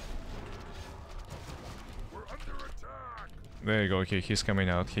 We're under attack. There you go, okay, he's coming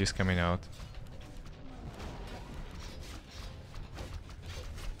out, he's coming out.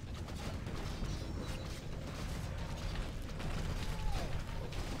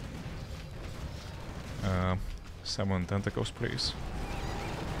 Summon tentacles, please.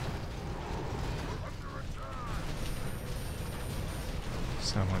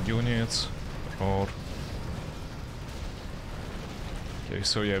 Summon units, or... Okay,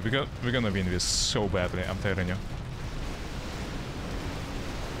 so yeah, we're gonna win this so badly, I'm telling you.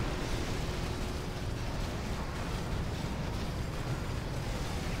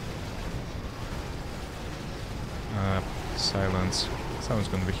 Silence. Sounds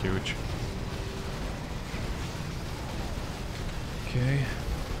gonna be huge. Okay.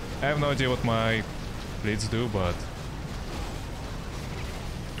 I have no idea what my blades do, but...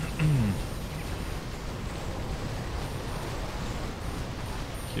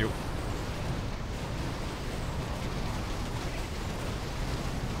 Heal.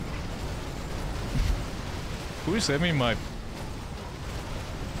 Who is aiming my...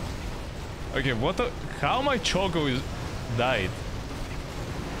 Okay, what the... How my Chogo is... died?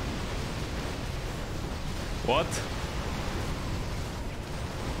 What?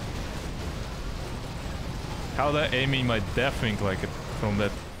 How they aiming my Deathwing like it from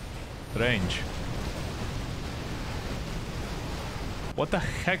that range? What the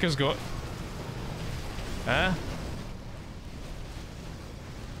heck is going... Huh?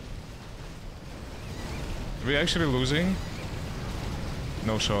 Are we actually losing?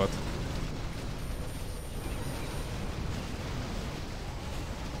 No shot.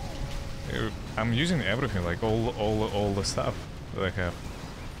 I'm using everything, like all the stuff that I have.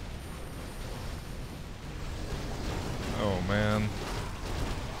 Oh man.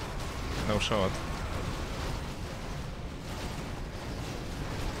 No shot.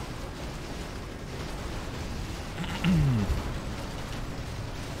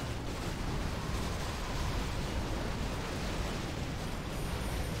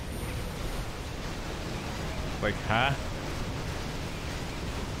 Like, huh?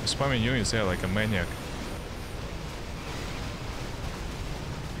 Spamming units, yeah, like a maniac.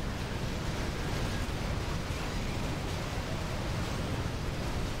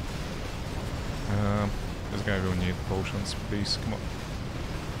 This guy will need potions, please, come on.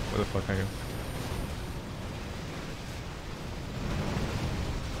 Where the fuck are you?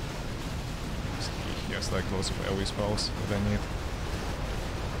 He has like lots of AoE spells that I need.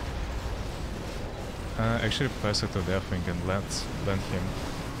 Actually pass it to Deathwing and land him.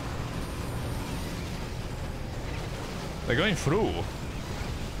 They're going through!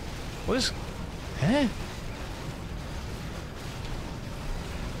 What is... Huh?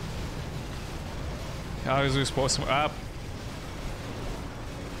 How is this possible? Up!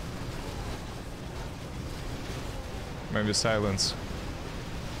 Maybe silence.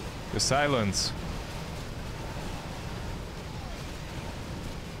 The silence!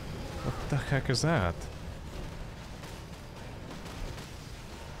 What the heck is that?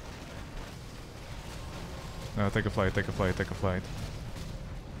 No, take a flight, take a flight, take a flight.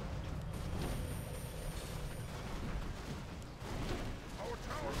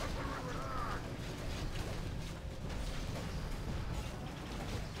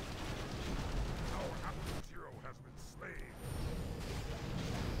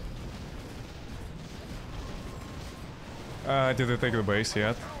 Did they take the base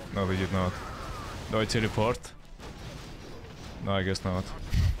yet? No, they did not. Do I teleport? No, I guess not.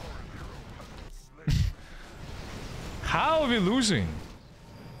 How are we losing?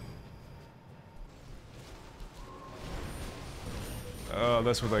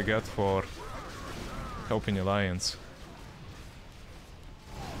 That's what I get for helping Alliance.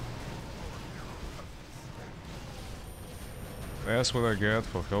 That's what I get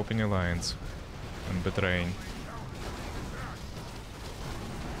for helping Alliance and betraying.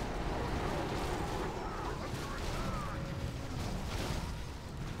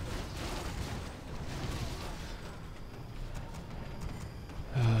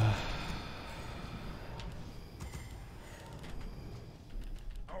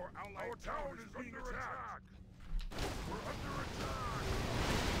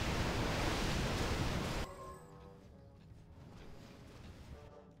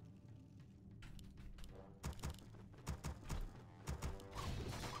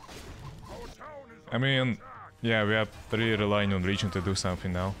 I mean, yeah, we are really relying on Region to do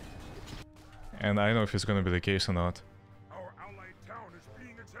something now. And I don't know if it's gonna be the case or not. Our allied town is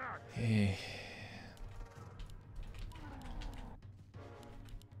being attacked.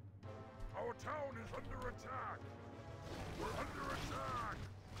 Our town is under attack. We're under attack.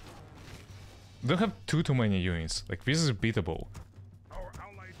 Don't have too many units. Like, this is beatable. Our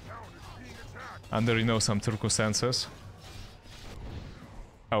allied town is being attacked. Under, you know, some circumstances.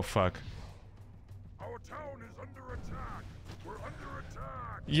 Oh, fuck. Our town is under attack. We're under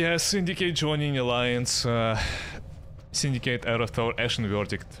attack. Yeah, Syndicate joining Alliance. Syndicate Arathor Ashen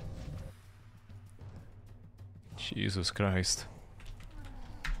Verdict. Jesus Christ.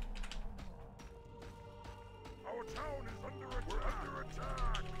 Our town is under attack. We're under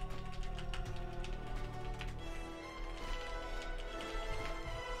attack.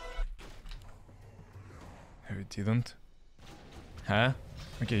 You didn't? Huh?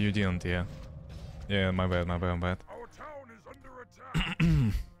 Okay, you didn't, yeah. Yeah, my bad, my bad, my bad. Our town is under attack.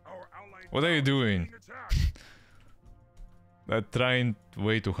 Our allied What are you doing? being attacked. I'm trying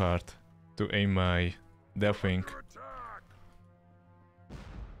way too hard to aim my Deathwing. Under attack.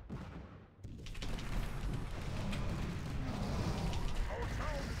 Our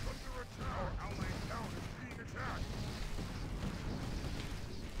town is under attack. Our allied town is being attacked.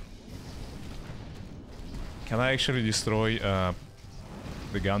 Can I actually destroy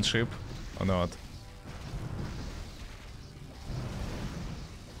the gunship or not?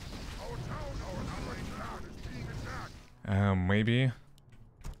 Our allied town is being attacked. Maybe.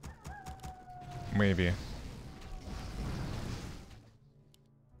 Maybe.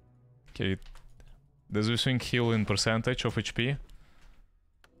 Okay. Does this thing heal in percentage of HP?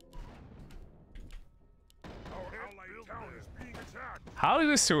 Our allied town is being attacked. How is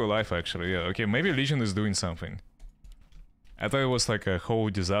it still alive, actually? Yeah, okay, maybe Legion is doing something. I thought it was like a whole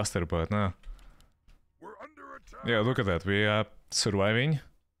disaster, but no. We're under attack. Yeah, look at that, we are surviving.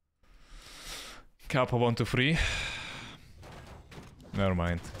 Kappa 1 to 3. Never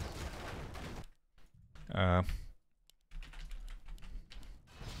mind.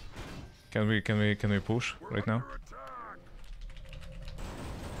 Can we push right now? Under attack.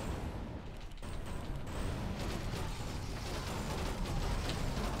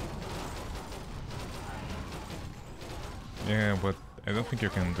 Yeah, but I don't think you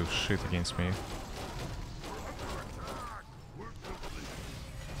can do shit against me.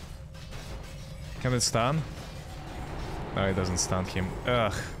 Can it stun? No, it doesn't stun him.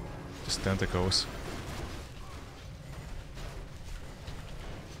 Ugh, just tentacles.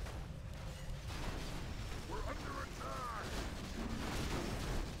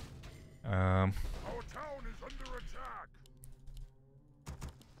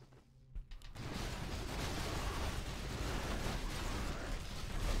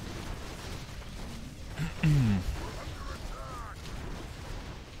 Come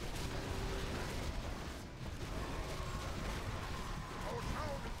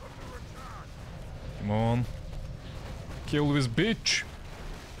on. Kill this bitch.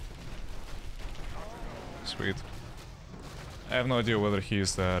 Sweet. I have no idea whether he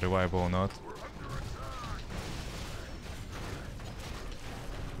is reliable or not.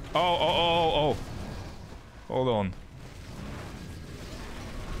 Oh. Hold on.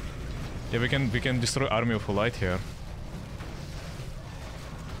 Yeah, we can destroy Army of Light here.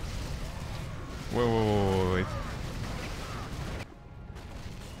 Wait.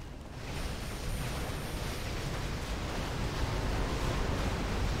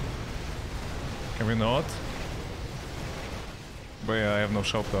 Can we not? But yeah, I have no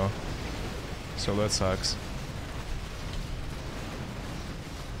shop though. So that sucks.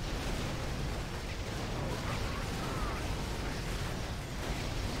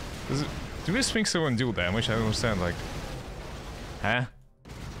 Do these things even deal damage? I don't understand, like... Huh?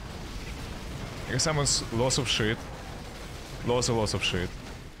 I guess someone's lots of shit. Lots of shit.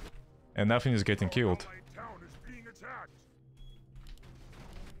 And nothing is getting killed.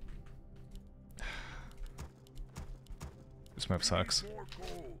 This map sucks.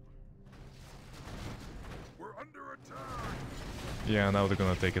 Yeah, now they're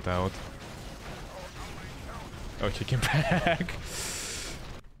gonna take it out. Oh, he came back.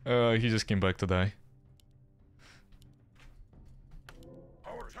 He just came back to die.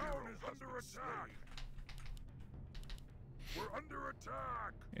 Our town is under attack. We're under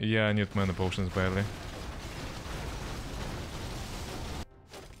attack. Yeah, I need mana potions badly.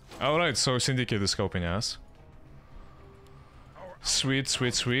 Alright, so Syndicate is helping us. Sweet.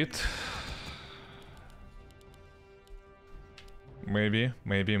 Maybe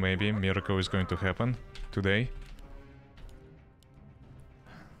miracle is going to happen today.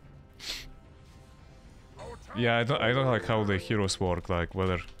 Yeah, I don't like how the heroes work, like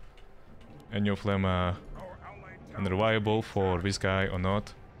whether any of them are unreliable for this guy or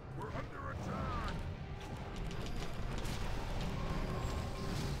not.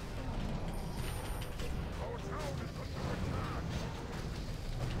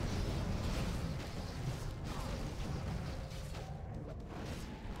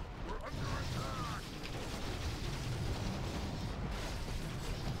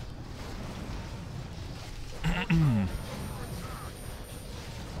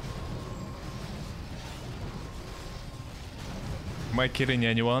 Am I kidding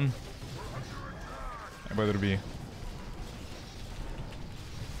anyone? I better be.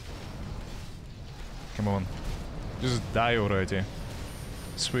 Come on. Just die already.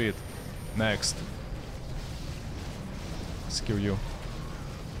 Sweet. Next. Let's kill you.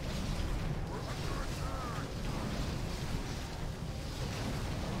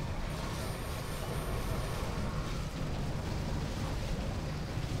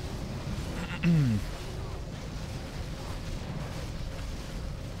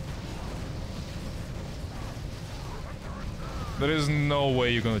 There is no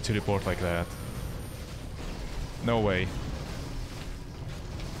way you're gonna teleport like that. No way.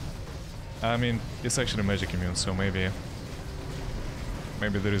 I mean, it's actually magic immune, so maybe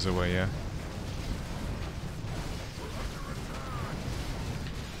there is a way, yeah.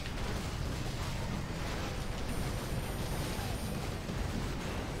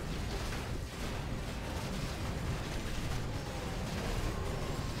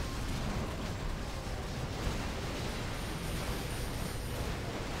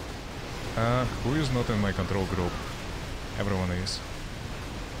 Who is not in my control group? Everyone is.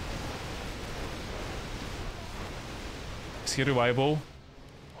 Is he reliable?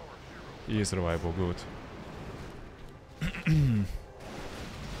 He is reliable, good.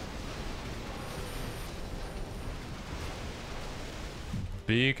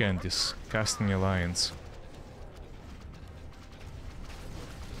 Big and disgusting alliance.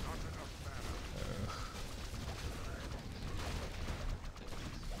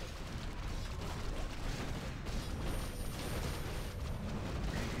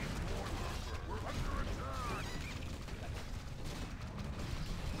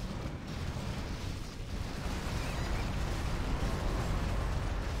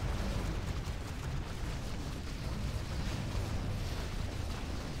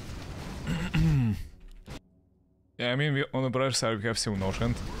 Yeah, I mean, on the bright side we have still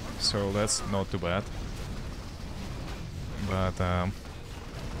Notion, so that's not too bad. But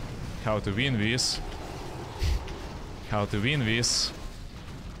how to win this? How to win this?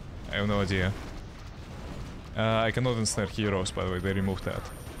 I have no idea. I cannot ensnare heroes, by the way, they removed that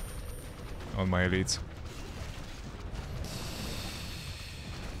on my elites.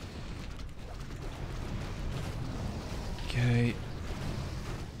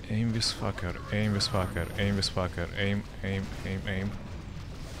 this fucker, aim this fucker, aim this fucker, aim, aim, aim, aim.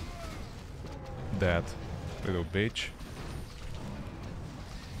 That little bitch.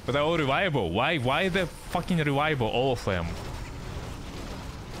 But they're all revival. Why the fucking revival, all of them?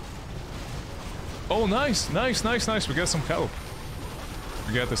 Oh, nice, nice, nice, nice. We got some help.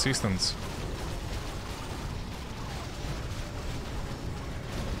 We got assistance.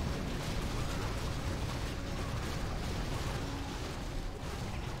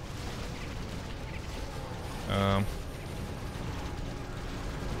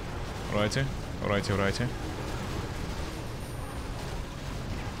 Alrighty, alrighty, alrighty.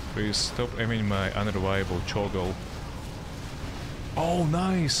 Please stop aiming my unreliable choggle. Oh,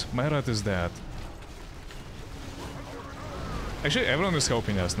 nice! My rat is dead. Actually, everyone is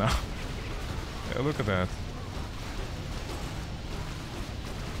helping us now. Yeah, look at that.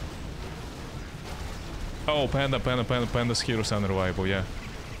 Oh, Panda's hero's unreliable, yeah.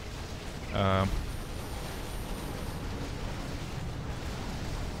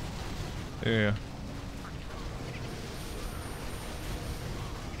 Yeah.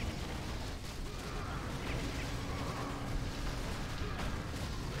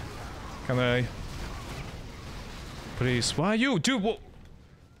 Can I? Please, why you? Dude, what?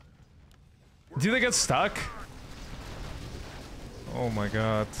 Did I get stuck? Oh my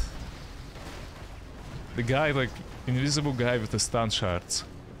god. The guy, like, invisible guy with the stun shards.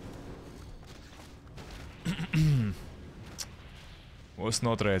 Was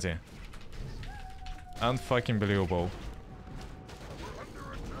not ready. Unfucking believable.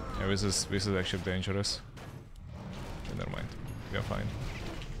 Yeah, this is actually dangerous. Okay, never mind. We are fine.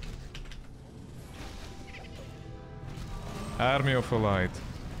 Army of Light.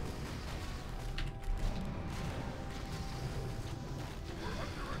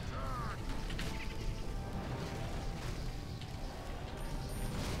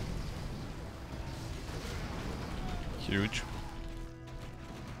 Huge.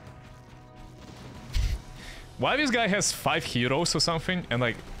 Why this guy has 5 heroes or something, and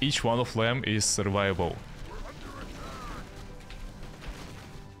like each one of them is survivable?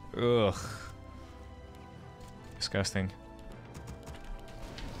 Ugh. Disgusting.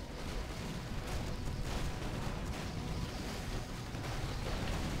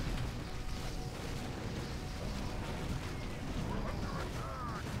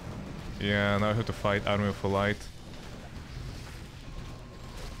 Yeah, now I have to fight Army of Light.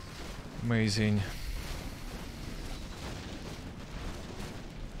 Amazing.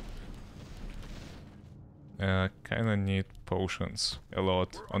 Kinda need potions. A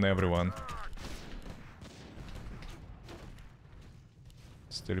lot. On everyone.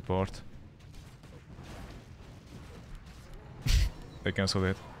 Let's teleport. They cancelled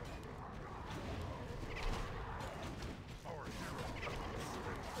it.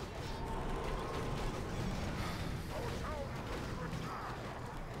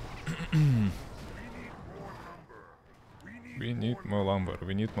 We need more lumber.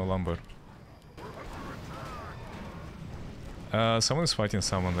 We need more lumber. Someone is fighting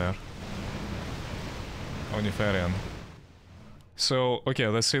someone there. Onifarian. So, okay,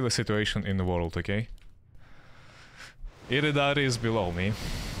 let's see the situation in the world, okay? Iridari is below me.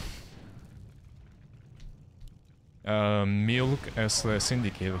 Milk as the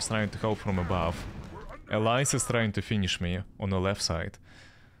Syndicate was trying to help from above. Alliance is trying to finish me on the left side.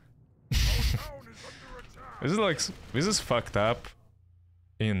 This is like, this is fucked up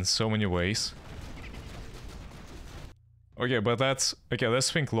in so many ways. Okay, but that's, okay, let's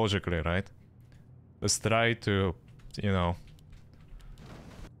think logically, right? Let's try to, you know,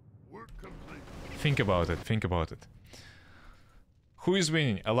 think about it, think about it. Who is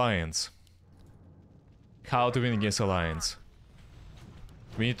winning? Alliance. How to win against Alliance?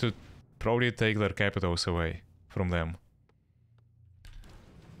 We need to probably take their capitals away from them.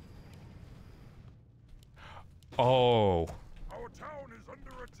 Oh. Our town is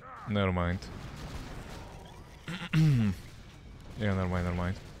under attack. Never mind. Yeah, never mind, never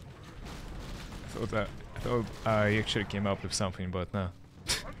mind. I thought I actually came up with something, but no.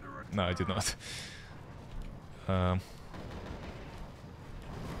 No, I did not.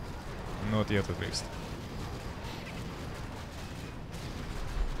 Not yet, at least.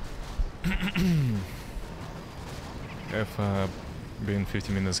 Have been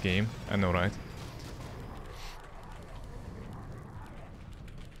 50 minutes game, I know, right?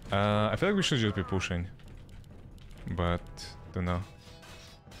 I feel like we should just be pushing, but don't know.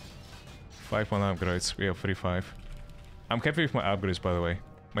 5-1 upgrades, we have 3-5. I'm happy with my upgrades, by the way.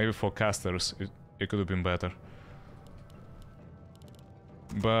 Maybe for casters it could have been better.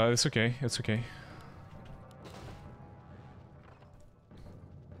 But it's okay, it's okay.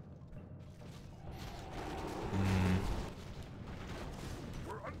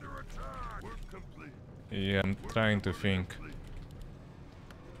 Yeah, I'm trying to think.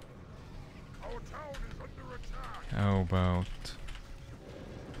 Our town is under attack. How about...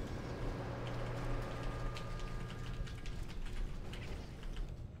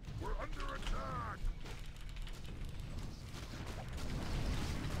 We're under attack.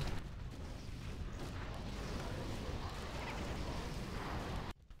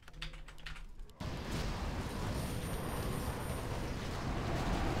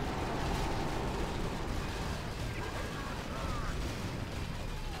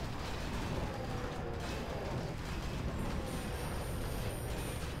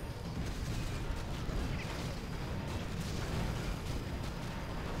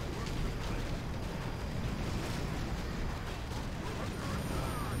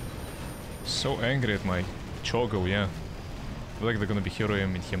 So angry at my Chogo, yeah. I feel like they're gonna be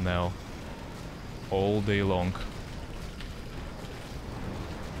heroing him now. All day long.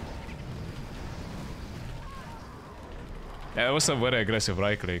 Yeah, it was a very aggressive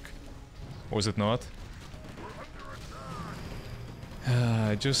right click. Was it not?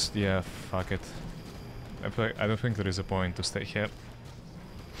 Just, yeah, fuck it. I don't think there is a point to stay here.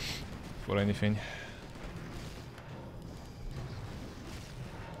 For anything.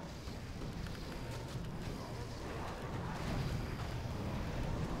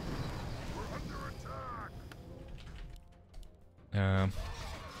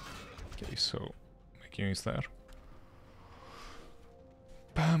 Okay, so making units there.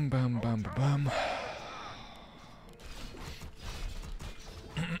 Bam, bam, bam, bam, bam.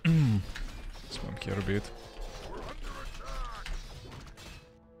 Spam here a bit.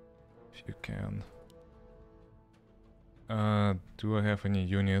 If you can. Do I have any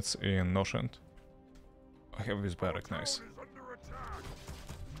units in Noshent? I have this barrack, nice. Town is under attack.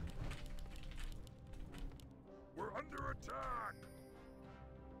 We're under attack.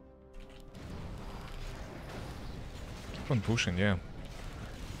 Keep on pushing, yeah.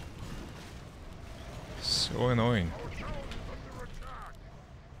 So annoying. Our town is under attack.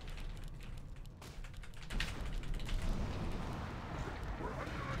 We're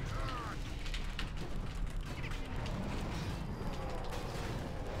under attack.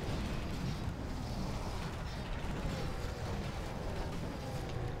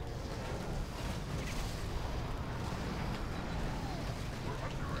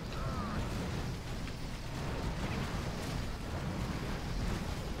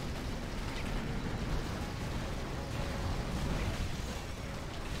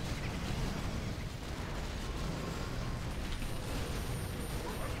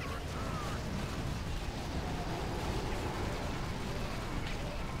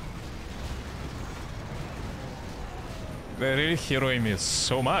 They're really heroing me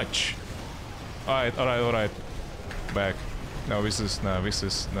so much. Alright, alright, alright. Back. No, this is no.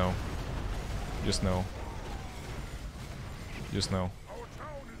 Just no. Just no. Our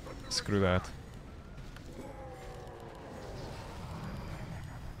town is under Screw that.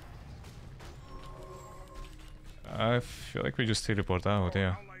 I feel like we just teleport out,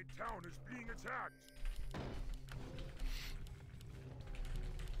 yeah. allied town is being attacked.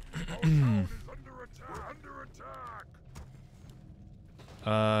 Our town is under attack. We're under attack.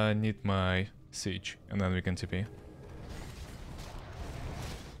 Need my siege, and then we can TP.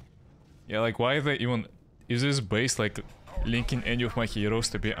 Yeah, like why they even... Is this base like linking any of my heroes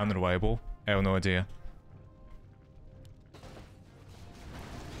to be unreliable? I have no idea.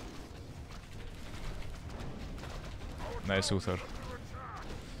 Nice Uther.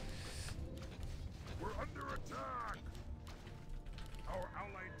 We're under attack. Our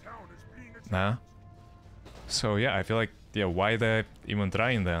allied town is being attacked. Nah. So yeah, I feel like, yeah, why they even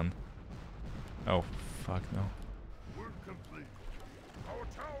trying then? Oh, fuck no. We're complete. Our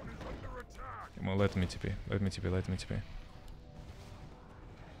town is under attack. Come on, let me TP, let me TP, let me TP.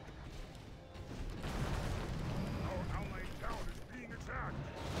 Our allied town is being attacked.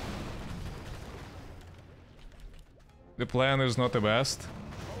 The plan is not the best,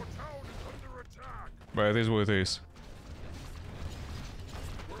 Our town is under attack. but it is what it is.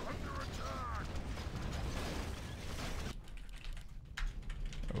 We're under attack.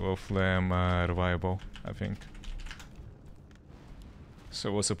 Both of them are reliable, I think.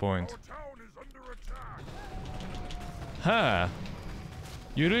 So what's the point? Our town is under attack. Ha!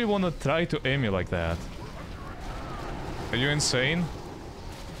 You really wanna try to aim me like that? Are you insane?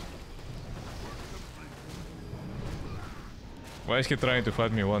 Why is he trying to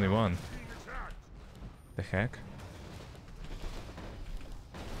fight me 1v1? Being attacked. The heck?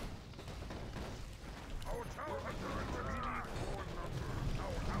 Our town under attack.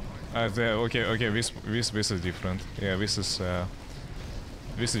 Our allied Okay, this is different. Yeah, this is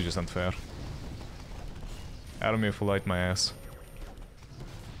just unfair. Army of Light my ass.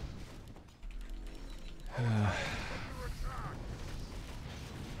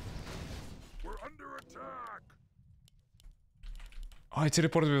 We're under attack. Oh, it's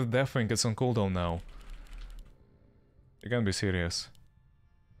reported with Deathwing, it's on cooldown now. You can't be serious.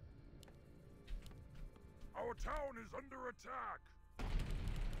 Our town is under attack.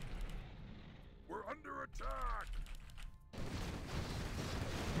 We're under attack.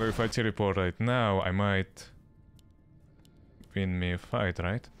 But if I teleport right now, I might win me a fight,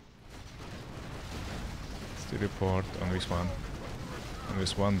 right? Let's teleport on this one. On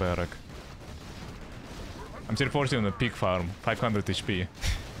this one barrack. I'm teleporting on a pig farm, 500 HP.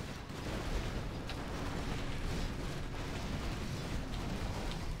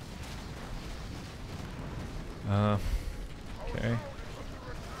 Okay.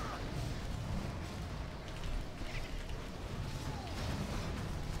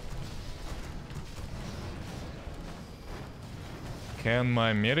 Can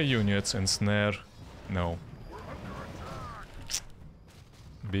my melee units ensnare? No.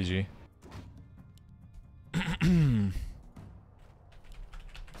 BG.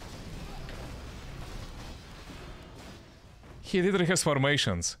 He literally has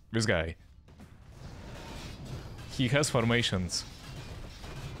formations, this guy. He has formations.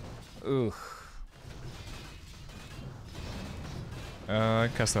 Ugh.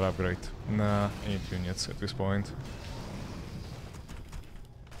 Caster upgrade. Nah, 8 units at this point.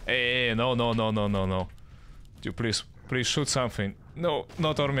 Hey, no, no, no, no, no, no. You please shoot something. No,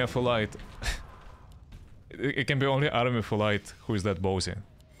 not Army of Light. It can be only Army of Light who is that ballsy.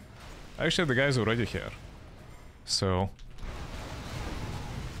 Actually, the guy's already here. So...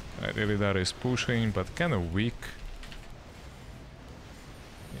 really that is pushing, but kinda weak.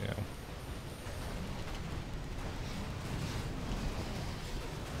 Yeah.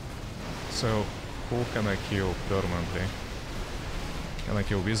 So, who can I kill permanently? Can I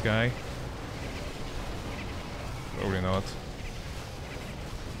kill this guy? Probably not.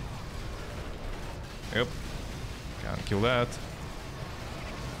 Yep. Can't kill that.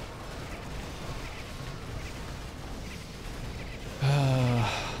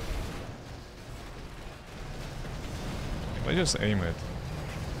 If I just aim it,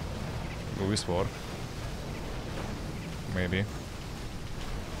 will this work? Maybe.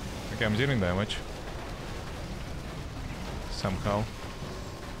 Okay, I'm dealing damage. Somehow.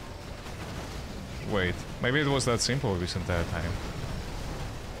 Wait, maybe it was that simple this entire time.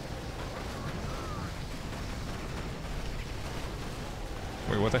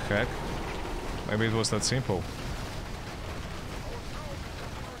 Wait, what the heck? Maybe it was that simple.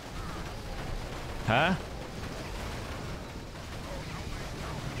 Huh?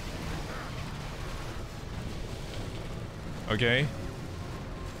 Okay.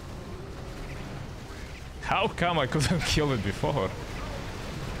 How come I couldn't kill it before?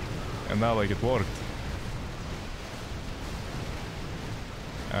 And now like it worked.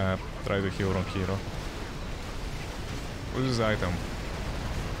 Try to heal wrong hero. What is this item?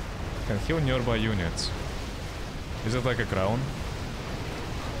 Can heal nearby units. Is it like a crown?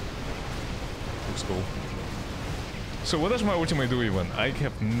 Looks cool. So what does my ultimate do even? I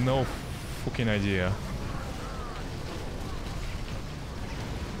have no fucking idea.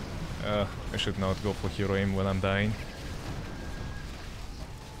 I should not go for hero aim when I'm dying.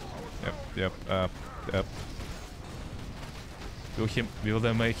 Yep. Will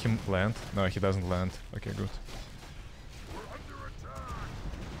they make him land? No, he doesn't land. Okay, good.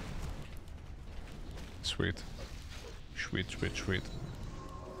 Sweet. Sweet.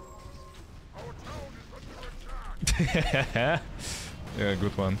 Yeah,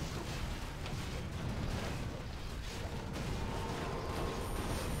 good one.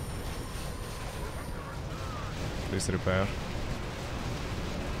 Please repair.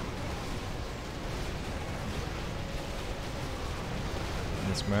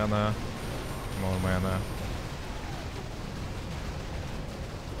 It's mana. More mana.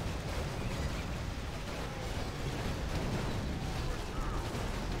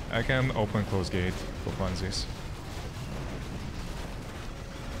 I can open close gate for funsies.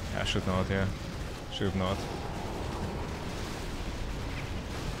 I should not, yeah. Should not.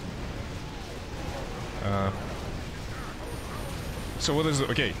 So what is it?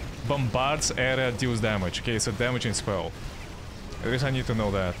 Okay, bombards area, deals damage. Okay, it's a damaging spell. At least I need to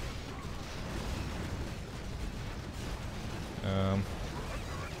know that.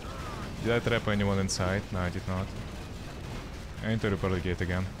 Did I trap anyone inside? No, I did not. I need to repair the gate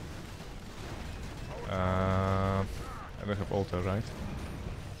again. I don't have altar, right?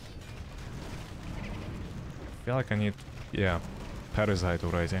 I feel like I need... yeah, parasite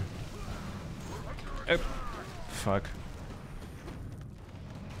already. fuck.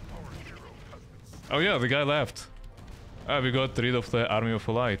 Oh yeah, the guy left. Ah, we got rid of the Army of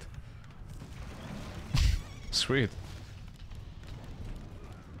Light. Sweet.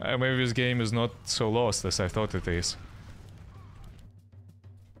 Maybe this game is not so lost as I thought it is.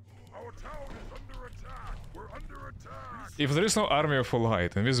 Our town is under attack. We're under attack. If there is no Army of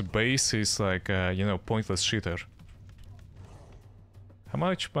Light and this base is like, you know, pointless shitter. How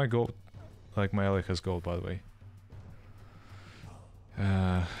much my gold? Like my ally has gold, by the way.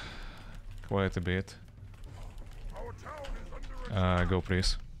 Quite a bit. Our town is under attack. Go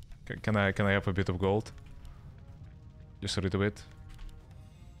please. Can I have a bit of gold? Just a little bit.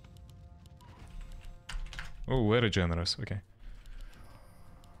 Oh, very generous. Okay.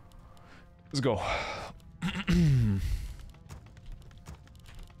 Let's go.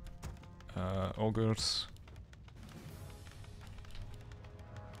 Ogres.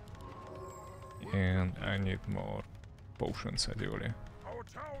 And I need more potions, ideally. Our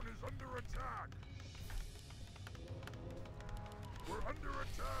town is under attack. We're under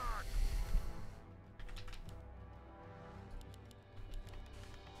attack.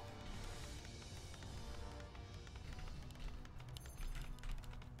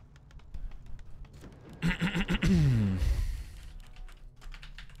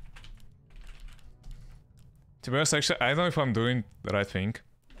 To be honest, actually, I don't know if I'm doing the right thing.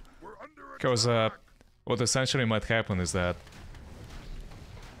 Because what essentially might happen is that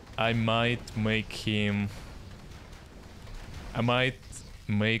I might make him... I might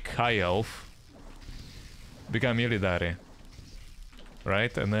make High Elf become Illidari,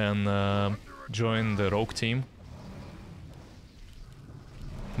 right? And then join the Rogue team.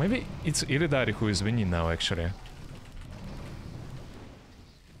 Maybe it's Illidari who is winning now, actually.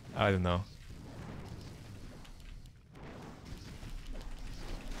 I don't know.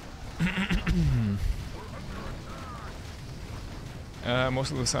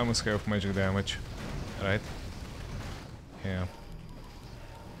 Most of the summons have magic damage, right? Yeah.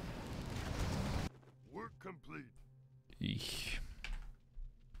 Work complete. Eek.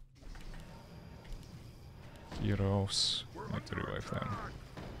 Heroes. Need to revive them.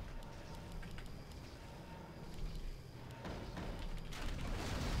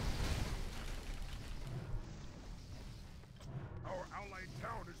 Our allied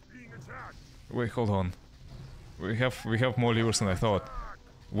town is being attacked. Wait, hold on. We have more levers than I thought.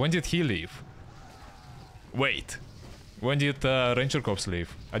 When did he leave? Wait. When did Ranger Corps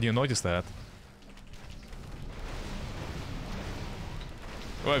leave? I didn't notice that.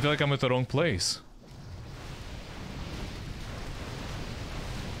 Oh, I feel like I'm at the wrong place.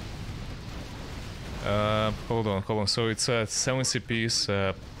 Hold on. So it's 7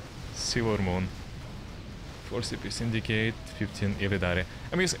 CPs, Silver Moon. 4 CPs Syndicate, 15 Illidari.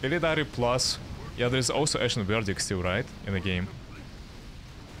 I mean, it's Illidari plus... Yeah, there's also Ashen Verdict still, right? In the game.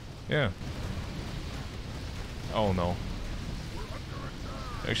 Yeah. Oh no.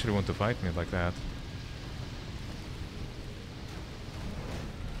 They actually want to fight me like that.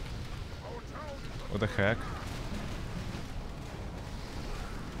 What the heck?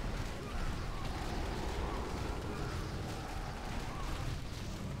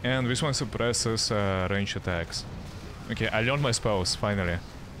 And this one suppresses range attacks. Okay, I learned my spells, finally.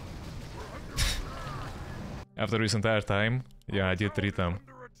 After this entire time, yeah, I did read them.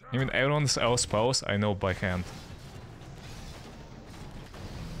 I mean, everyone's else spells I know by hand.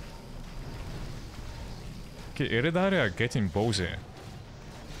 Okay, Illidari are getting ballsy.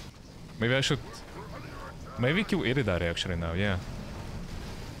 Maybe I should... Maybe kill Illidari actually now, yeah.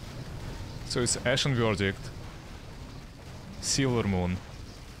 So it's Ashen Verdict, Silver Moon,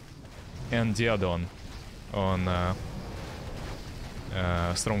 and Diadon on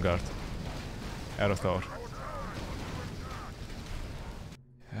Stromgarde. Aerothor.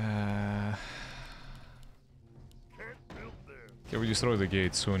 Can we destroy the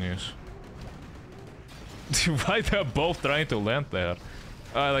gate soonish? Why they're both trying to land there?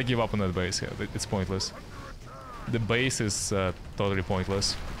 I like give up on that base, yeah, it's pointless. The base is totally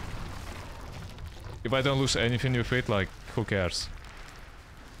pointless. If I don't lose anything with it, like, who cares?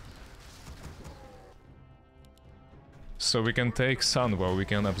 So we can take Sunbow, we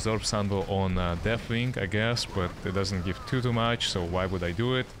can absorb Sunbow on Deathwing, I guess, but it doesn't give too much, so why would I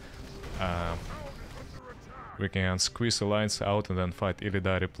do it? We can squeeze the lines out and then fight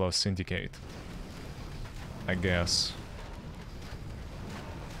Illidari plus Syndicate. I guess.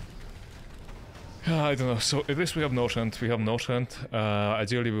 I don't know, so at least we have Northend,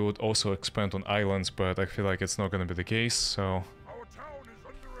 ideally we would also expand on islands, but I feel like it's not gonna be the case, so...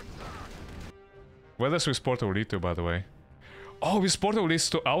 Where does this portal lead to, by the way? Oh, this portal leads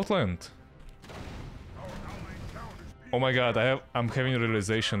to Outland! Oh my god, I'm having a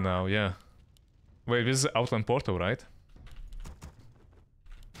realization now, yeah. Wait, this is Outland Portal, right?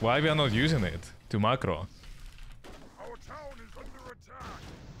 Why we are not using it to macro? Our town is under attack.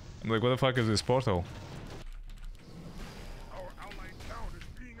 I'm like, what the fuck is this portal? Our allied town is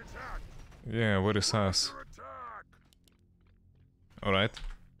being attacked. Yeah, what is us? Under attack. Alright.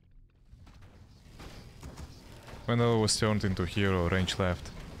 Wendell was turned into hero, range left.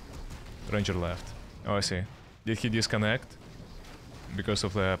 Ranger left. Oh, I see. Did he disconnect? Because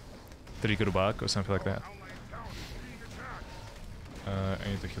of the trigger bug or something like that? I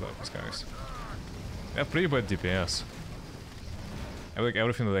need to heal up these guys. They have pretty bad DPS. I feel like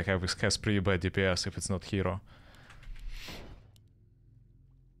everything that I have has pretty bad DPS if it's not hero.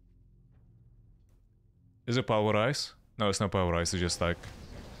 Is it power rise? No, it's not power rise, it's just like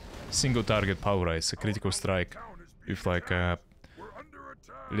single target power rise, a critical strike with like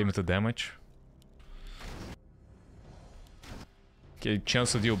limited damage. Okay,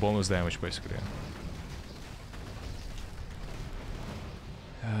 chance to deal bonus damage basically.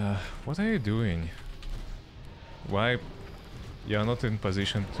 What are you doing? Why? You're not in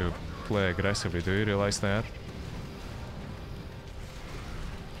position to play aggressively, do you realize that?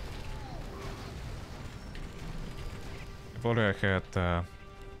 If only I had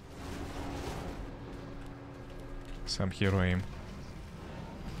some hero aim.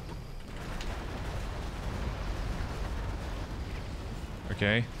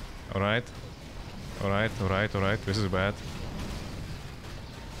 Okay, alright. Alright, alright, alright, this is bad.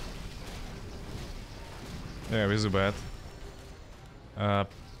 Yeah, this is bad.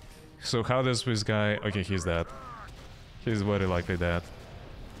 So how does this guy... Okay, he's dead. He's very likely dead.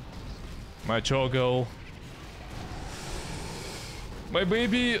 My Chogo. My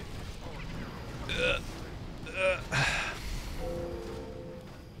baby!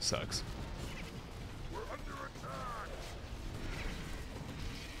 Sucks.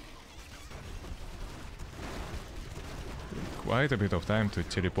 Quite a bit of time to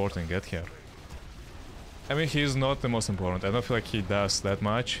teleport and get here. I mean, he's not the most important. I don't feel like he does that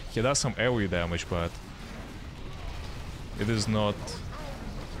much. He does some AoE damage, but it is not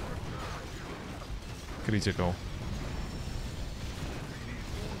critical.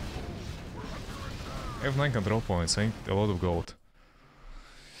 I have 9 control points, I need a lot of gold.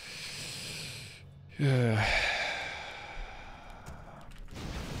 Yeah.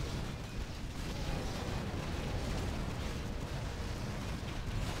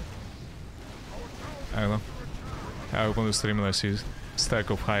 I don't know. I open the stream and I see a stack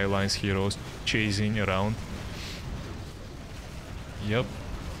of High Alliance heroes chasing around. Yep.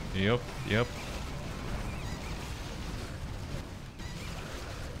 Yep. Yep.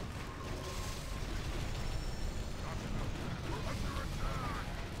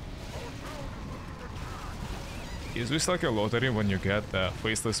 Is this like a lottery when you get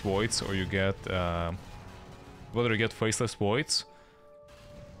faceless voids, or you get whether you get faceless voids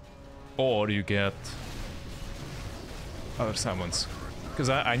or you get other summons? Because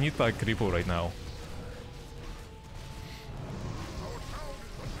I need like Ripple right now.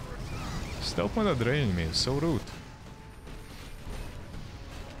 Stop when they're draining me, it's so rude.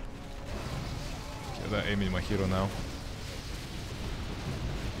 Okay, they're aiming my hero now.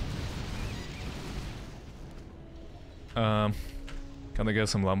 Can I get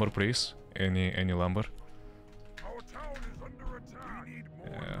some lumber, please? Any lumber? Our town is under attack. We need more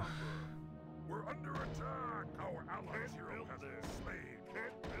lumber. We're under attack. Our allies hero has been slain.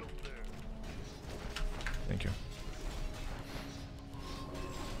 Can't build there. Thank you.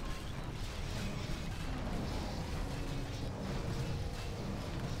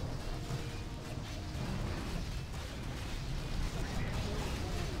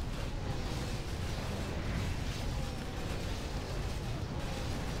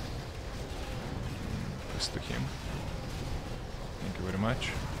 To him. Thank you very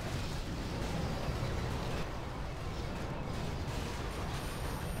much.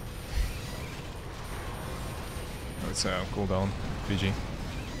 Let's cool down PG.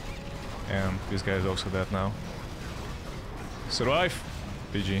 And this guy is also dead now. Survive!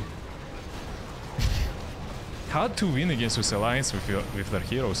 PG. Hard to win against this alliance with their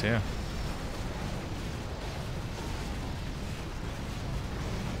heroes, yeah.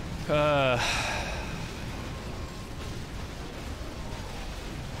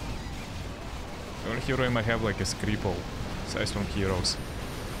 The only hero I might have like a Skripal, aside from heroes.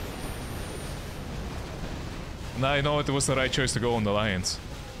 Nah, I know it was the right choice to go on the Alliance.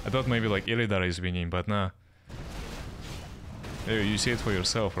 I thought maybe like Illidar is winning, but nah. Hey, you see it for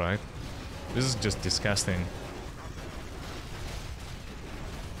yourself, right? This is just disgusting.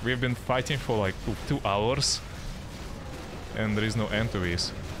 We've been fighting for like 2 hours, and there is no end to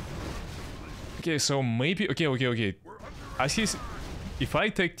this. Okay, so maybe... Okay. I see... If I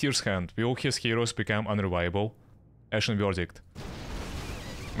take Tyr's Hand, will his heroes become unreliable? Ashen Verdict.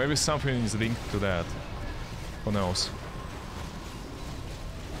 Maybe something is linked to that. Who knows?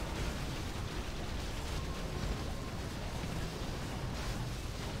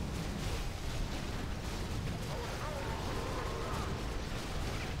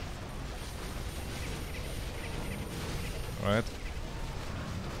 Right.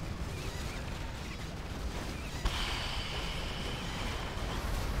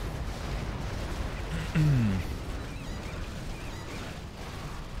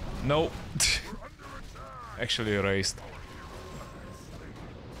 No. Actually erased.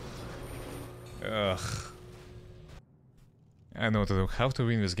 Ugh. I know what to do. How to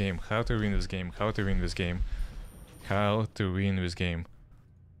win this game. How to win this game. How to win this game. How to win this game.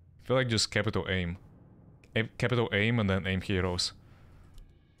 I feel like just capital aim. Capital aim and then aim heroes.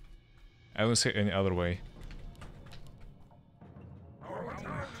 I don't see any other way.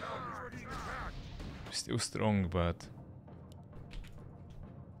 Still strong, but...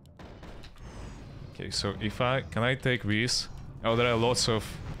 Okay, so if I... Can I take these? Oh, there are lots of...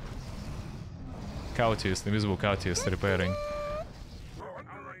 Cultists, invisible cultists repairing.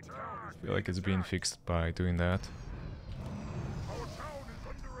 I feel like it's being fixed by doing that.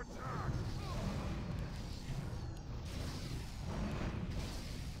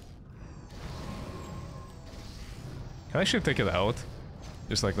 Can I actually take it out?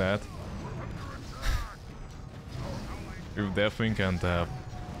 Just like that? With Deathwing and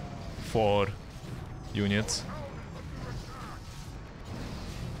 4 units.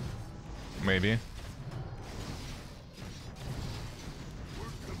 Maybe.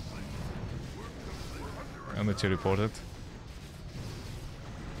 And it's reported.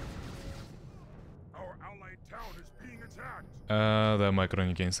 Our allied town is being attacked. They're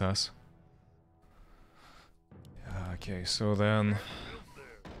microing against us. Okay, so then...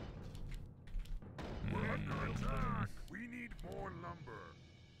 We need more lumber.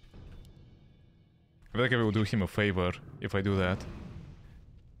 I feel like I will do him a favor if I do that.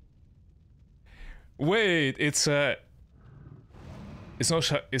 Wait, it's not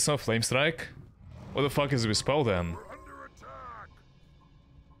Flame Strike? What the fuck is this spell then? We're under attack.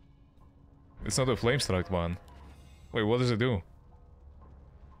 It's not a Flame Strike one. Wait, what does it do?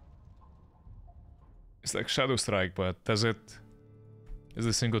 It's like Shadow Strike, but does it... Is it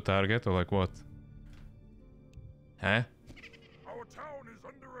a single target or like what? Huh? Our town is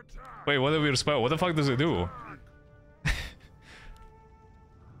under attack. Wait, what a weird spell. What the fuck does it do?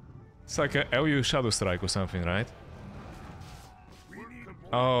 It's like a LU Shadow Strike or something, right? We need more.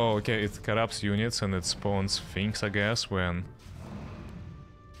 Oh, okay, it corrupts units and it spawns things, I guess, when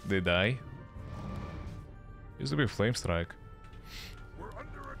they die. Used to be Flame Strike. We're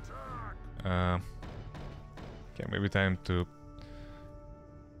under attack. Okay, maybe time to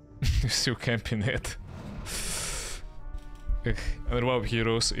still camping it. Other one of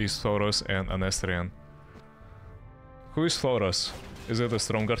heroes is Thoros and Anestrian. Who is Thoros? Is it a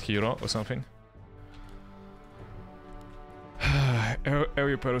Strongguard hero or something?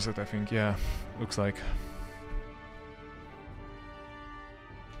 Area Parasite, I think, yeah. Looks like.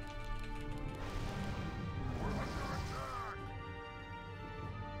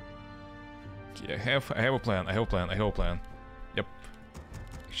 Okay, I have a plan. Yep.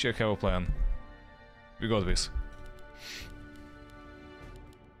 Should have a plan. We got this.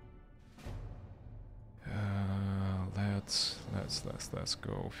 Let's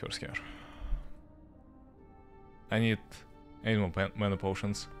go first here. I need more mana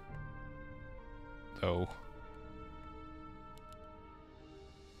potions. Oh.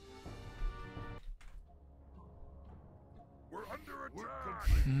 We're under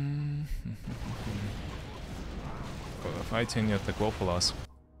attack. Fighting at the Glopolas.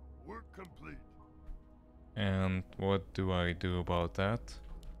 Work complete. And what do I do about that?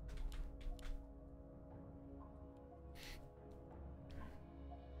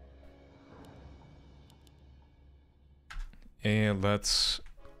 And let's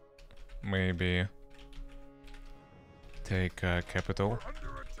maybe take capital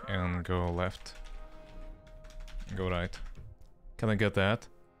and go left. Go right. Can I get that?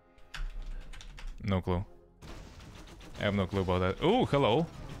 No clue. I have no clue about that. Oh, hello!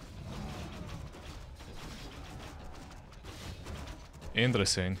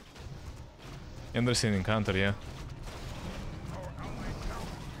 Interesting. Interesting encounter, yeah.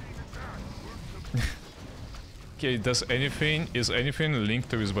 Okay, is anything linked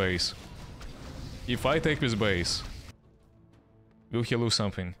to his base? If I take his base, will he lose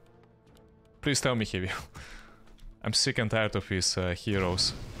something? Please tell me he will. I'm sick and tired of his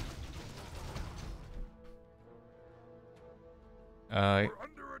heroes. We're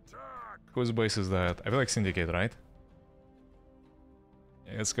under attack. Whose base is that? I feel like Syndicate, right?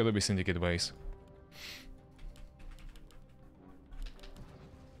 Yeah, it's gotta be Syndicate base.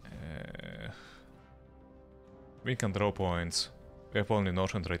 We can draw points. We have only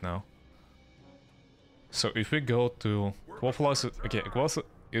Notion right now. So if we go to Quafflas, okay, Quafflas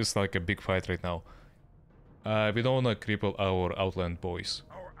is like a big fight right now. We don't wanna cripple our Outland boys.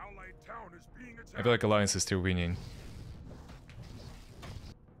 Our allied town is being attacked. I feel like Alliance is still winning.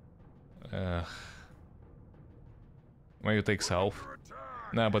 Maybe take South.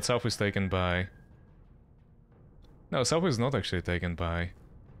 Nah, but South is taken by... No, South is not actually taken by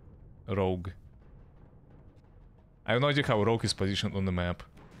Rogue. I have no idea how Rogue is positioned on the map.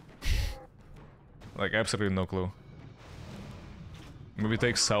 Like, absolutely no clue. Maybe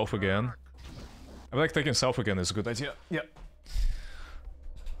take South again. I feel like taking South again is a good idea. Yeah.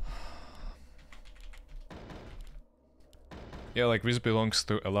 Yeah, like this belongs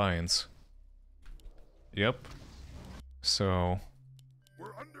to Alliance. Yep. So...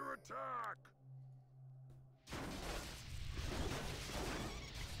 We're under attack.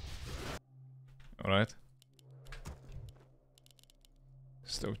 Alright.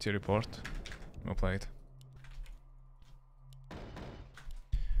 Stove to report. No plate.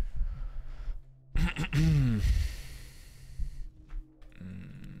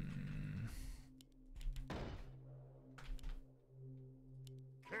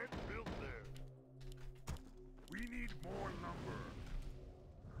 Can't build there. We need more lumber.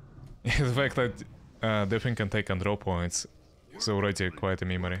 The fact that Deathwing can take and draw points is already quite a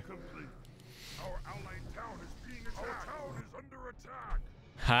memory. Complete. Our allied town is being attacked. Our town is under attack.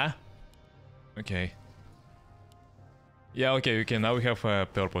 Huh? Okay. Yeah, okay, now we have a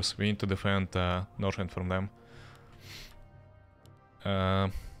purpose. We need to defend Northend from them.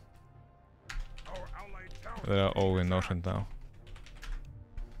 Our allied town They are all in Northend now.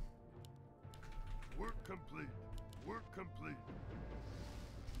 Work complete. Work complete.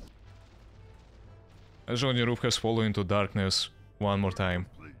 Johnny Roof has fallen into darkness one more time.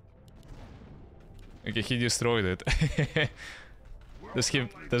 Complete. Okay, he destroyed it.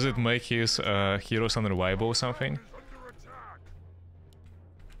 Does it make his heroes unreliable or something? Is under attack.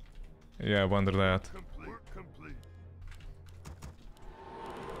 Yeah, I wonder that. Complete. Work complete.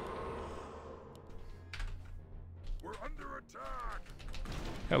 We're under attack.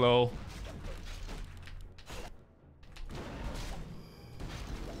 Hello.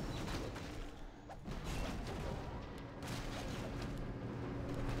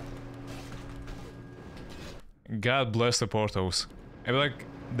 God bless the portals. I feel like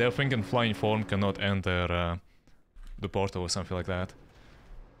Deathwing and Flying Form cannot enter the portal or something like that.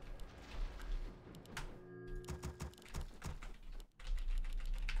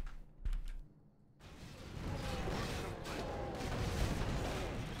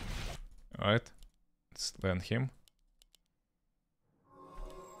 Alright, let's land him.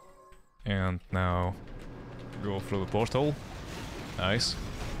 And now go through the portal. Nice.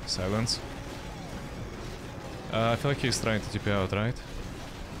 Silence. I feel like he's trying to TP out, right?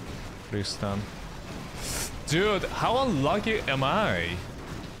 Free stun. Dude, how unlucky am I?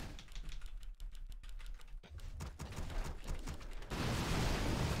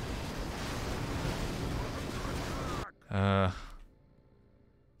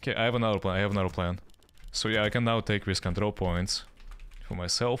 Okay, I have another plan. So yeah, I can now take risk and draw points for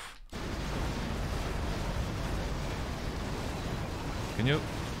myself. Can you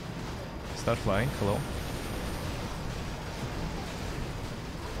start flying? Hello?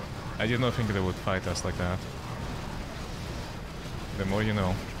 I did not think they would fight us like that. The more you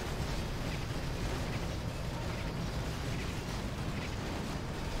know.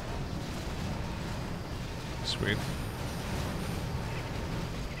 Sweet.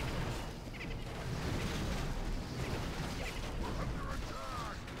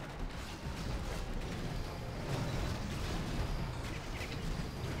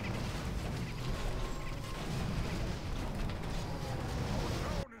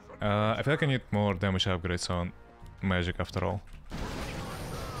 I feel like I need more damage upgrades on magic after all.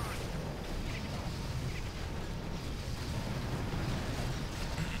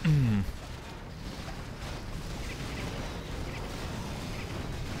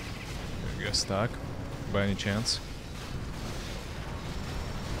 Get stuck by any chance?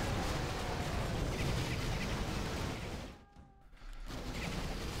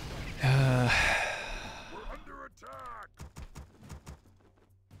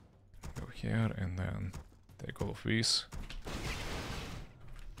 Here and then take all of these.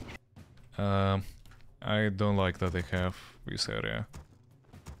 I don't like that they have this area.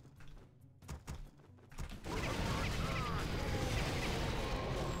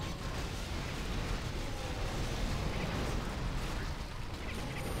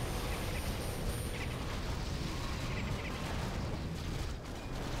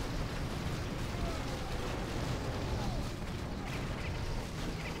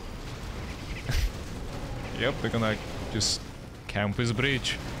 Yep, they're gonna just camp this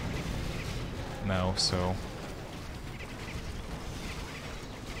bridge now, so...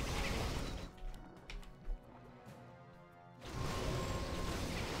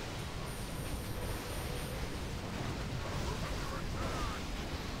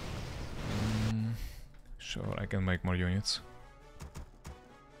 Sure, I can make more units.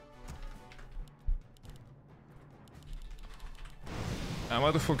 I'm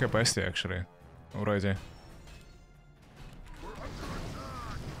out of full capacity actually, already.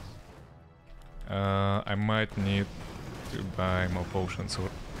 I might need to buy more potions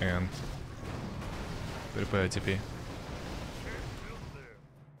and prepare TP.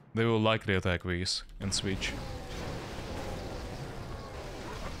 They will likely attack these and switch.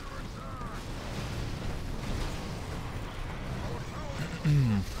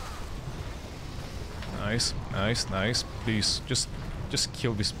 Nice, nice, nice. Please, just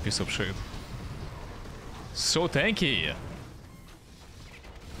kill this piece of shit. So tanky!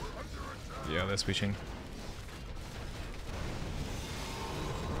 Yeah, they're switching.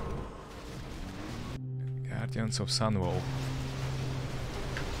 Guardians of Sunwall.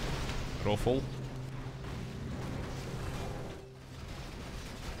 Ruffle.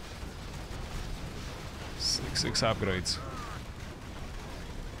 Six upgrades.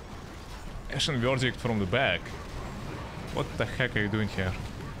 Ashen Verdict from the back. What the heck are you doing here?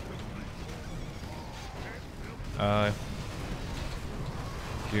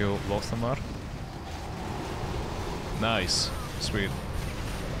 Kill Lothamar. Nice. Sweet.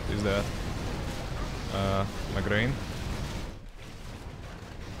 What is that? Migraine.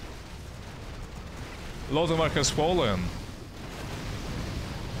 Lothamar has fallen.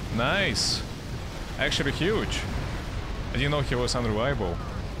 Nice. Actually huge. I didn't know he was unreliable.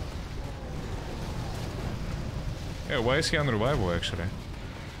 Yeah, why is he unreliable actually?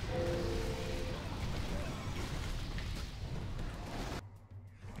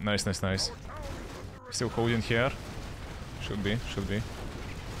 Nice, nice, nice. Still holding here. Should be, should be.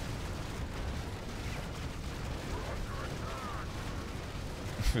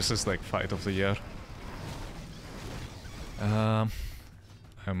 This is like fight of the year. I'm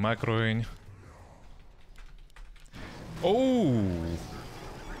macroing. Oh!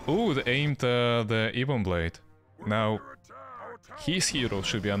 Oh, they aimed the Ebon Blade. Now, his heroes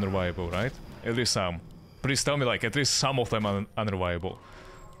should be unreliable, right? At least some. Please tell me, like, at least some of them are unreliable.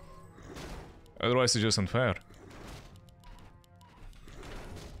 Otherwise, it's just unfair.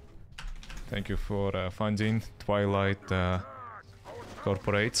 Thank you for funding Twilight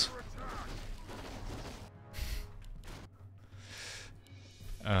corporates.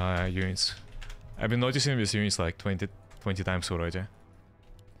 Units. I've been noticing these units like 20 times already.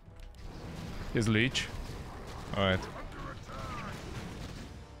 Here's Leech. Alright.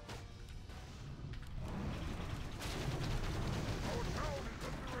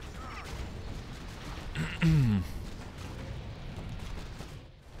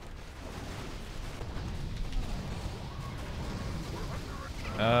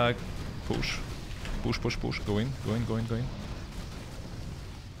 Push. Push, push, push. Go in, go in, go in, go in.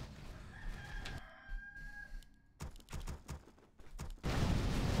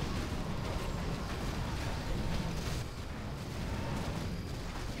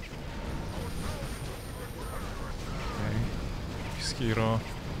 Okay. His hero.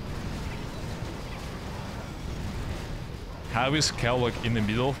 How is Kellogg in the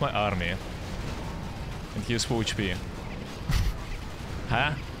middle of my army? And he has full HP.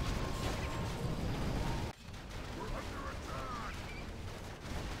 Huh?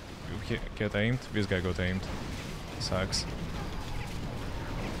 You get aimed? This guy got aimed. Sucks.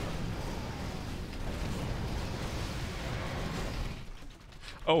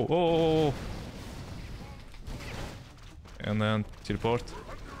 Oh, oh, oh, oh. And then teleport.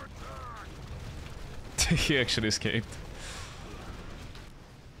 He actually escaped.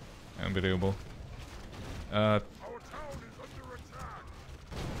 Unbelievable.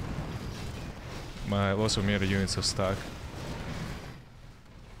 My lots of melee units are stuck.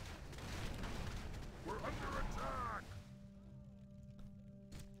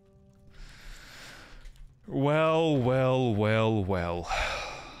 Well, well, well, well.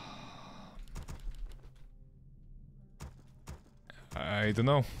 I don't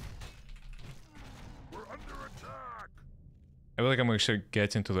know. feel like I'm actually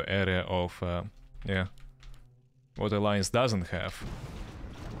getting to the area of, yeah, what Alliance doesn't have.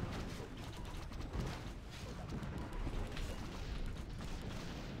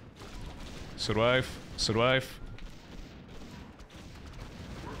 Survive, survive.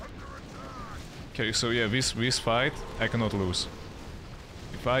 Okay, so yeah, this fight, I cannot lose.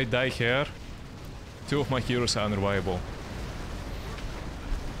 If I die here, 2 of my heroes are unreliable.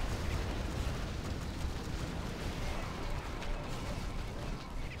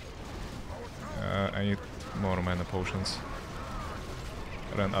 I need more mana potions.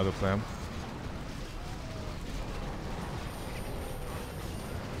 Ran out of them.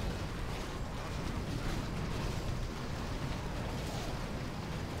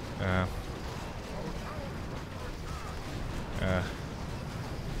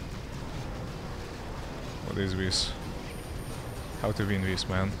 What is this? How to win this,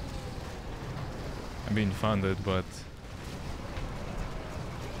 man? I'm being funded, but...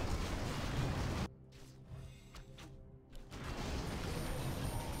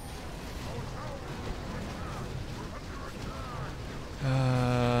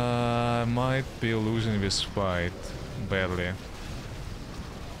 I might be losing this fight badly.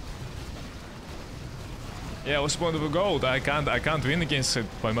 Yeah, what's the point of a gold? I can't win against it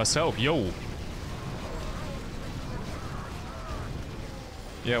by myself, yo.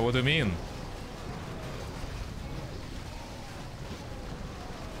 Yeah, what do you mean?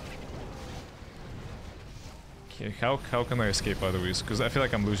 Okay, how can I escape out of this? Because I feel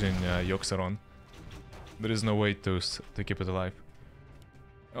like I'm losing Lordaeron. There is no way to keep it alive.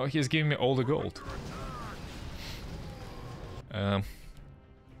 Oh, he's giving me all the gold.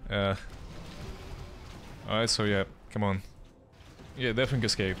 Alright, so yeah, come on. Yeah, Deathwing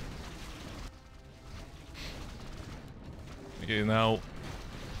escape. Okay, now...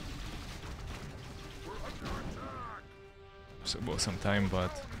 So, well, some time,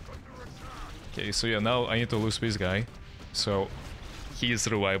 but... Okay, so yeah, now I need to lose this guy. So, he is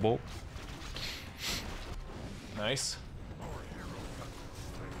reliable. Nice.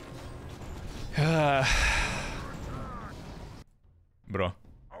 Bro.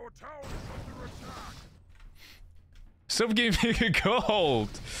 Stop giving me gold!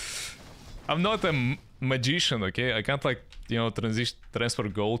 I'm not a magician, okay? I can't, like, you know, transfer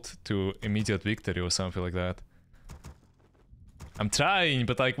gold to immediate victory or something like that. I'm trying,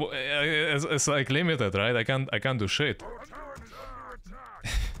 but like, it's like limited, right? I can't do shit.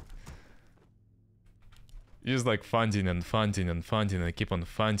 Just like funding and funding and funding and keep on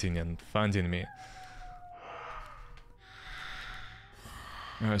funding and funding me.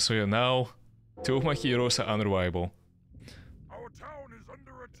 So yeah, now 2 of my heroes are unreliable.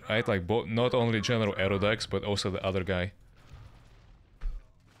 Right, like both, not only General Aerodex, but also the other guy.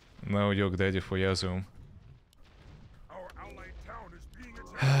 Now you're ready for Yazoo.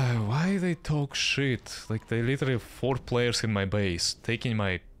 Why they talk shit? Like they literally 4 players in my base, taking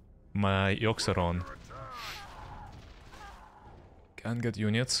my Lordaeron. Can't get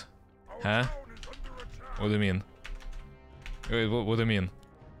units? Huh? What do you mean? Wait, what do you mean?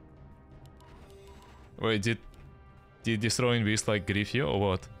 Wait, did destroying this like grief you or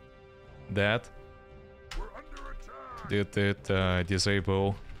what? That? Did it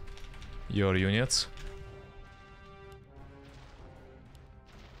disable your units?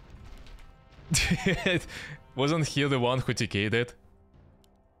 Wasn't he the one who TK'd it?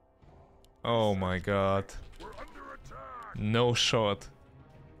 Oh my god. No shot.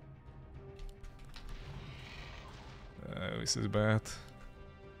 This is bad.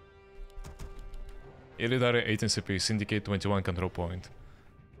 Illidari 18 CP, Syndicate 21 control point.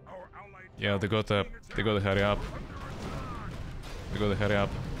 Yeah, they gotta hurry up. They gotta hurry up.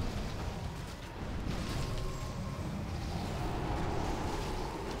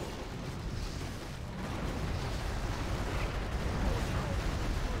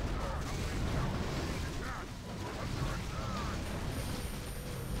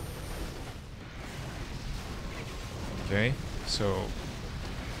 Okay, so...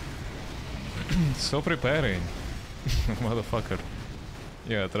 Stop repairing, motherfucker.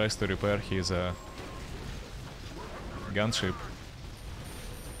 Yeah, tries to repair his gunship.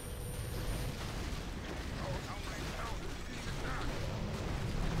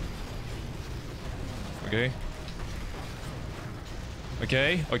 Okay.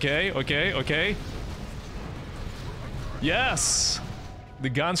 Okay. Yes! The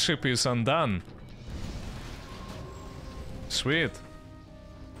gunship is undone. Sweet.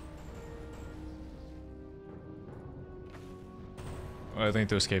 I need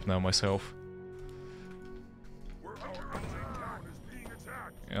to escape now myself.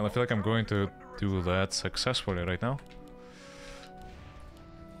 And I feel like I'm going to do that successfully right now.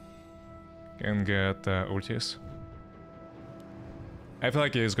 Can get ultis. I feel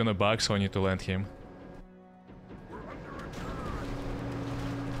like he's gonna bug, so I need to land him.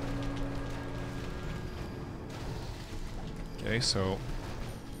 Okay, so...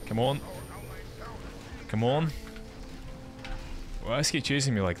 Come on. Come on. Why is he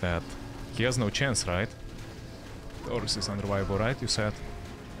chasing me like that? He has no chance, right? Taurus is unreliable, right? You said.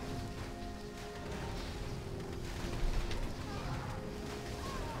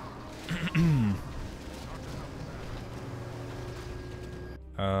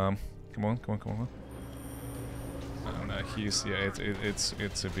 Come on, come on, come on. Oh no, he's... yeah, it's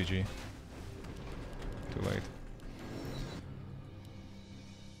a BG. Too late.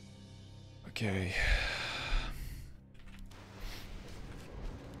 Okay.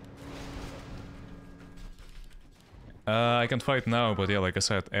 I can fight now, but yeah, like I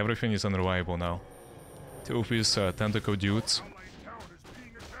said, everything is unreliable now. Two of his tentacle dudes.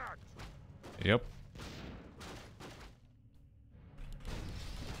 Yep.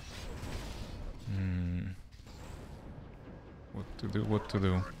 What to do, what to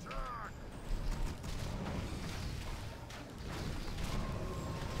do?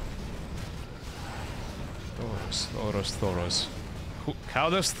 Thoros, Thoros, Thoros. How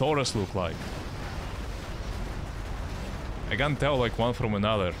does Thoros look like? I can't tell like one from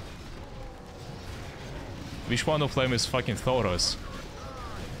another. Which one of them is fucking Thoros?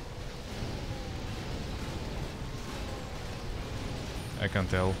 I can't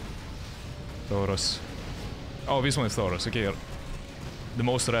tell. Thoros. Oh, this one is Thoros, okay. The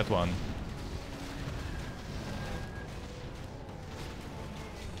most red one.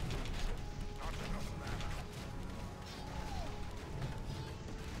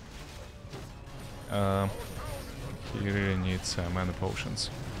 He really needs mana potions.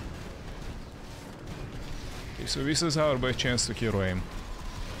 Okay, so this is our best chance to hero aim.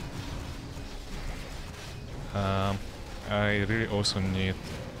 I really also need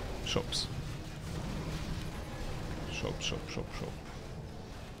shops. Shop.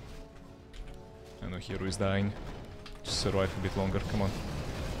 I know hero is dying. Just survive a bit longer, come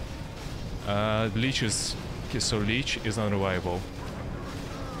on. Leech is... okay, so Leech is unreliable.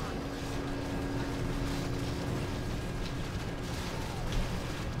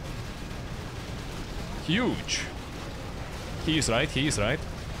 Huge! He is right, he is right.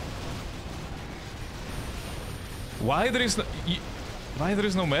 Why there is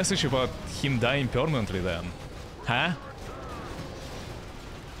no message about him dying permanently then? Huh?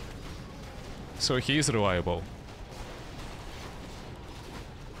 So he is reliable.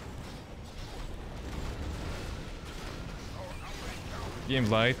 Game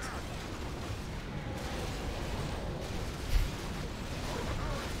light.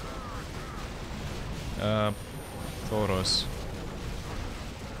 Thoros.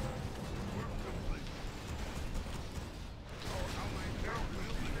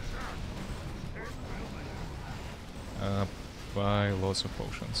 Buy lots of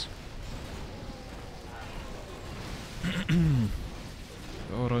potions.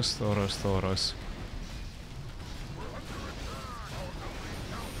 Thoros.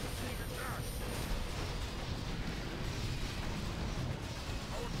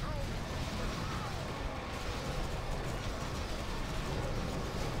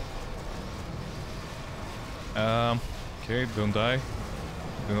 Okay, don't die.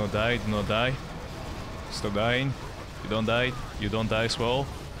 Do not die. Stop dying. You don't die as well.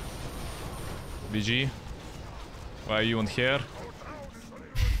 BG. Why are you on here?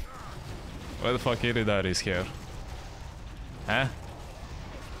 Why the fuck Iridar is here? Huh?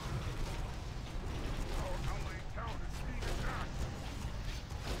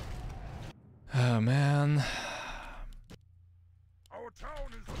 Oh man.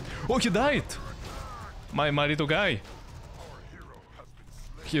 Oh, he died! My little guy.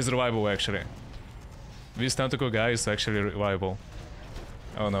 He's reliable actually. This tentacle guy is actually reliable.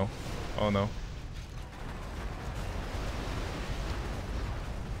 Oh no. Oh no.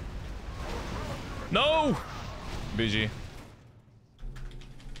 No! BG.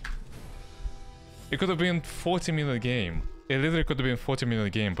 It could have been 40-minute game. It literally could have been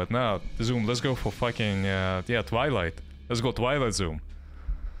 40-minute game, but now, Zoom, let's go for fucking, yeah, Twilight. Let's go Twilight, Zoom.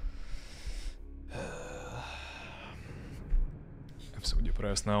 I'm so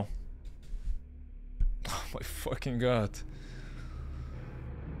depressed now. Oh my fucking god.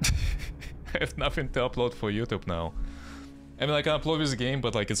 I have nothing to upload for YouTube now. I mean, I can upload this game,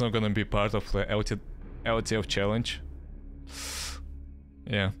 but like it's not gonna be part of the LTF challenge.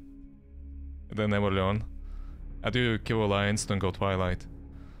 Yeah. They never learn. I do kill Alliance, don't go Twilight.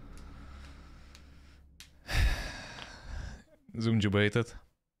 Zoom debated.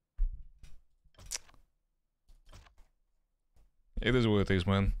 It is what it is,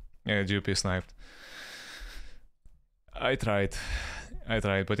 man. Yeah, GP sniped. I tried,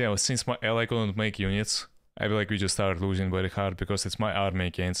 but yeah, since my ally couldn't make units, I feel like we just started losing very hard because it's my army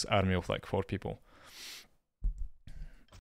against army of like 4 people.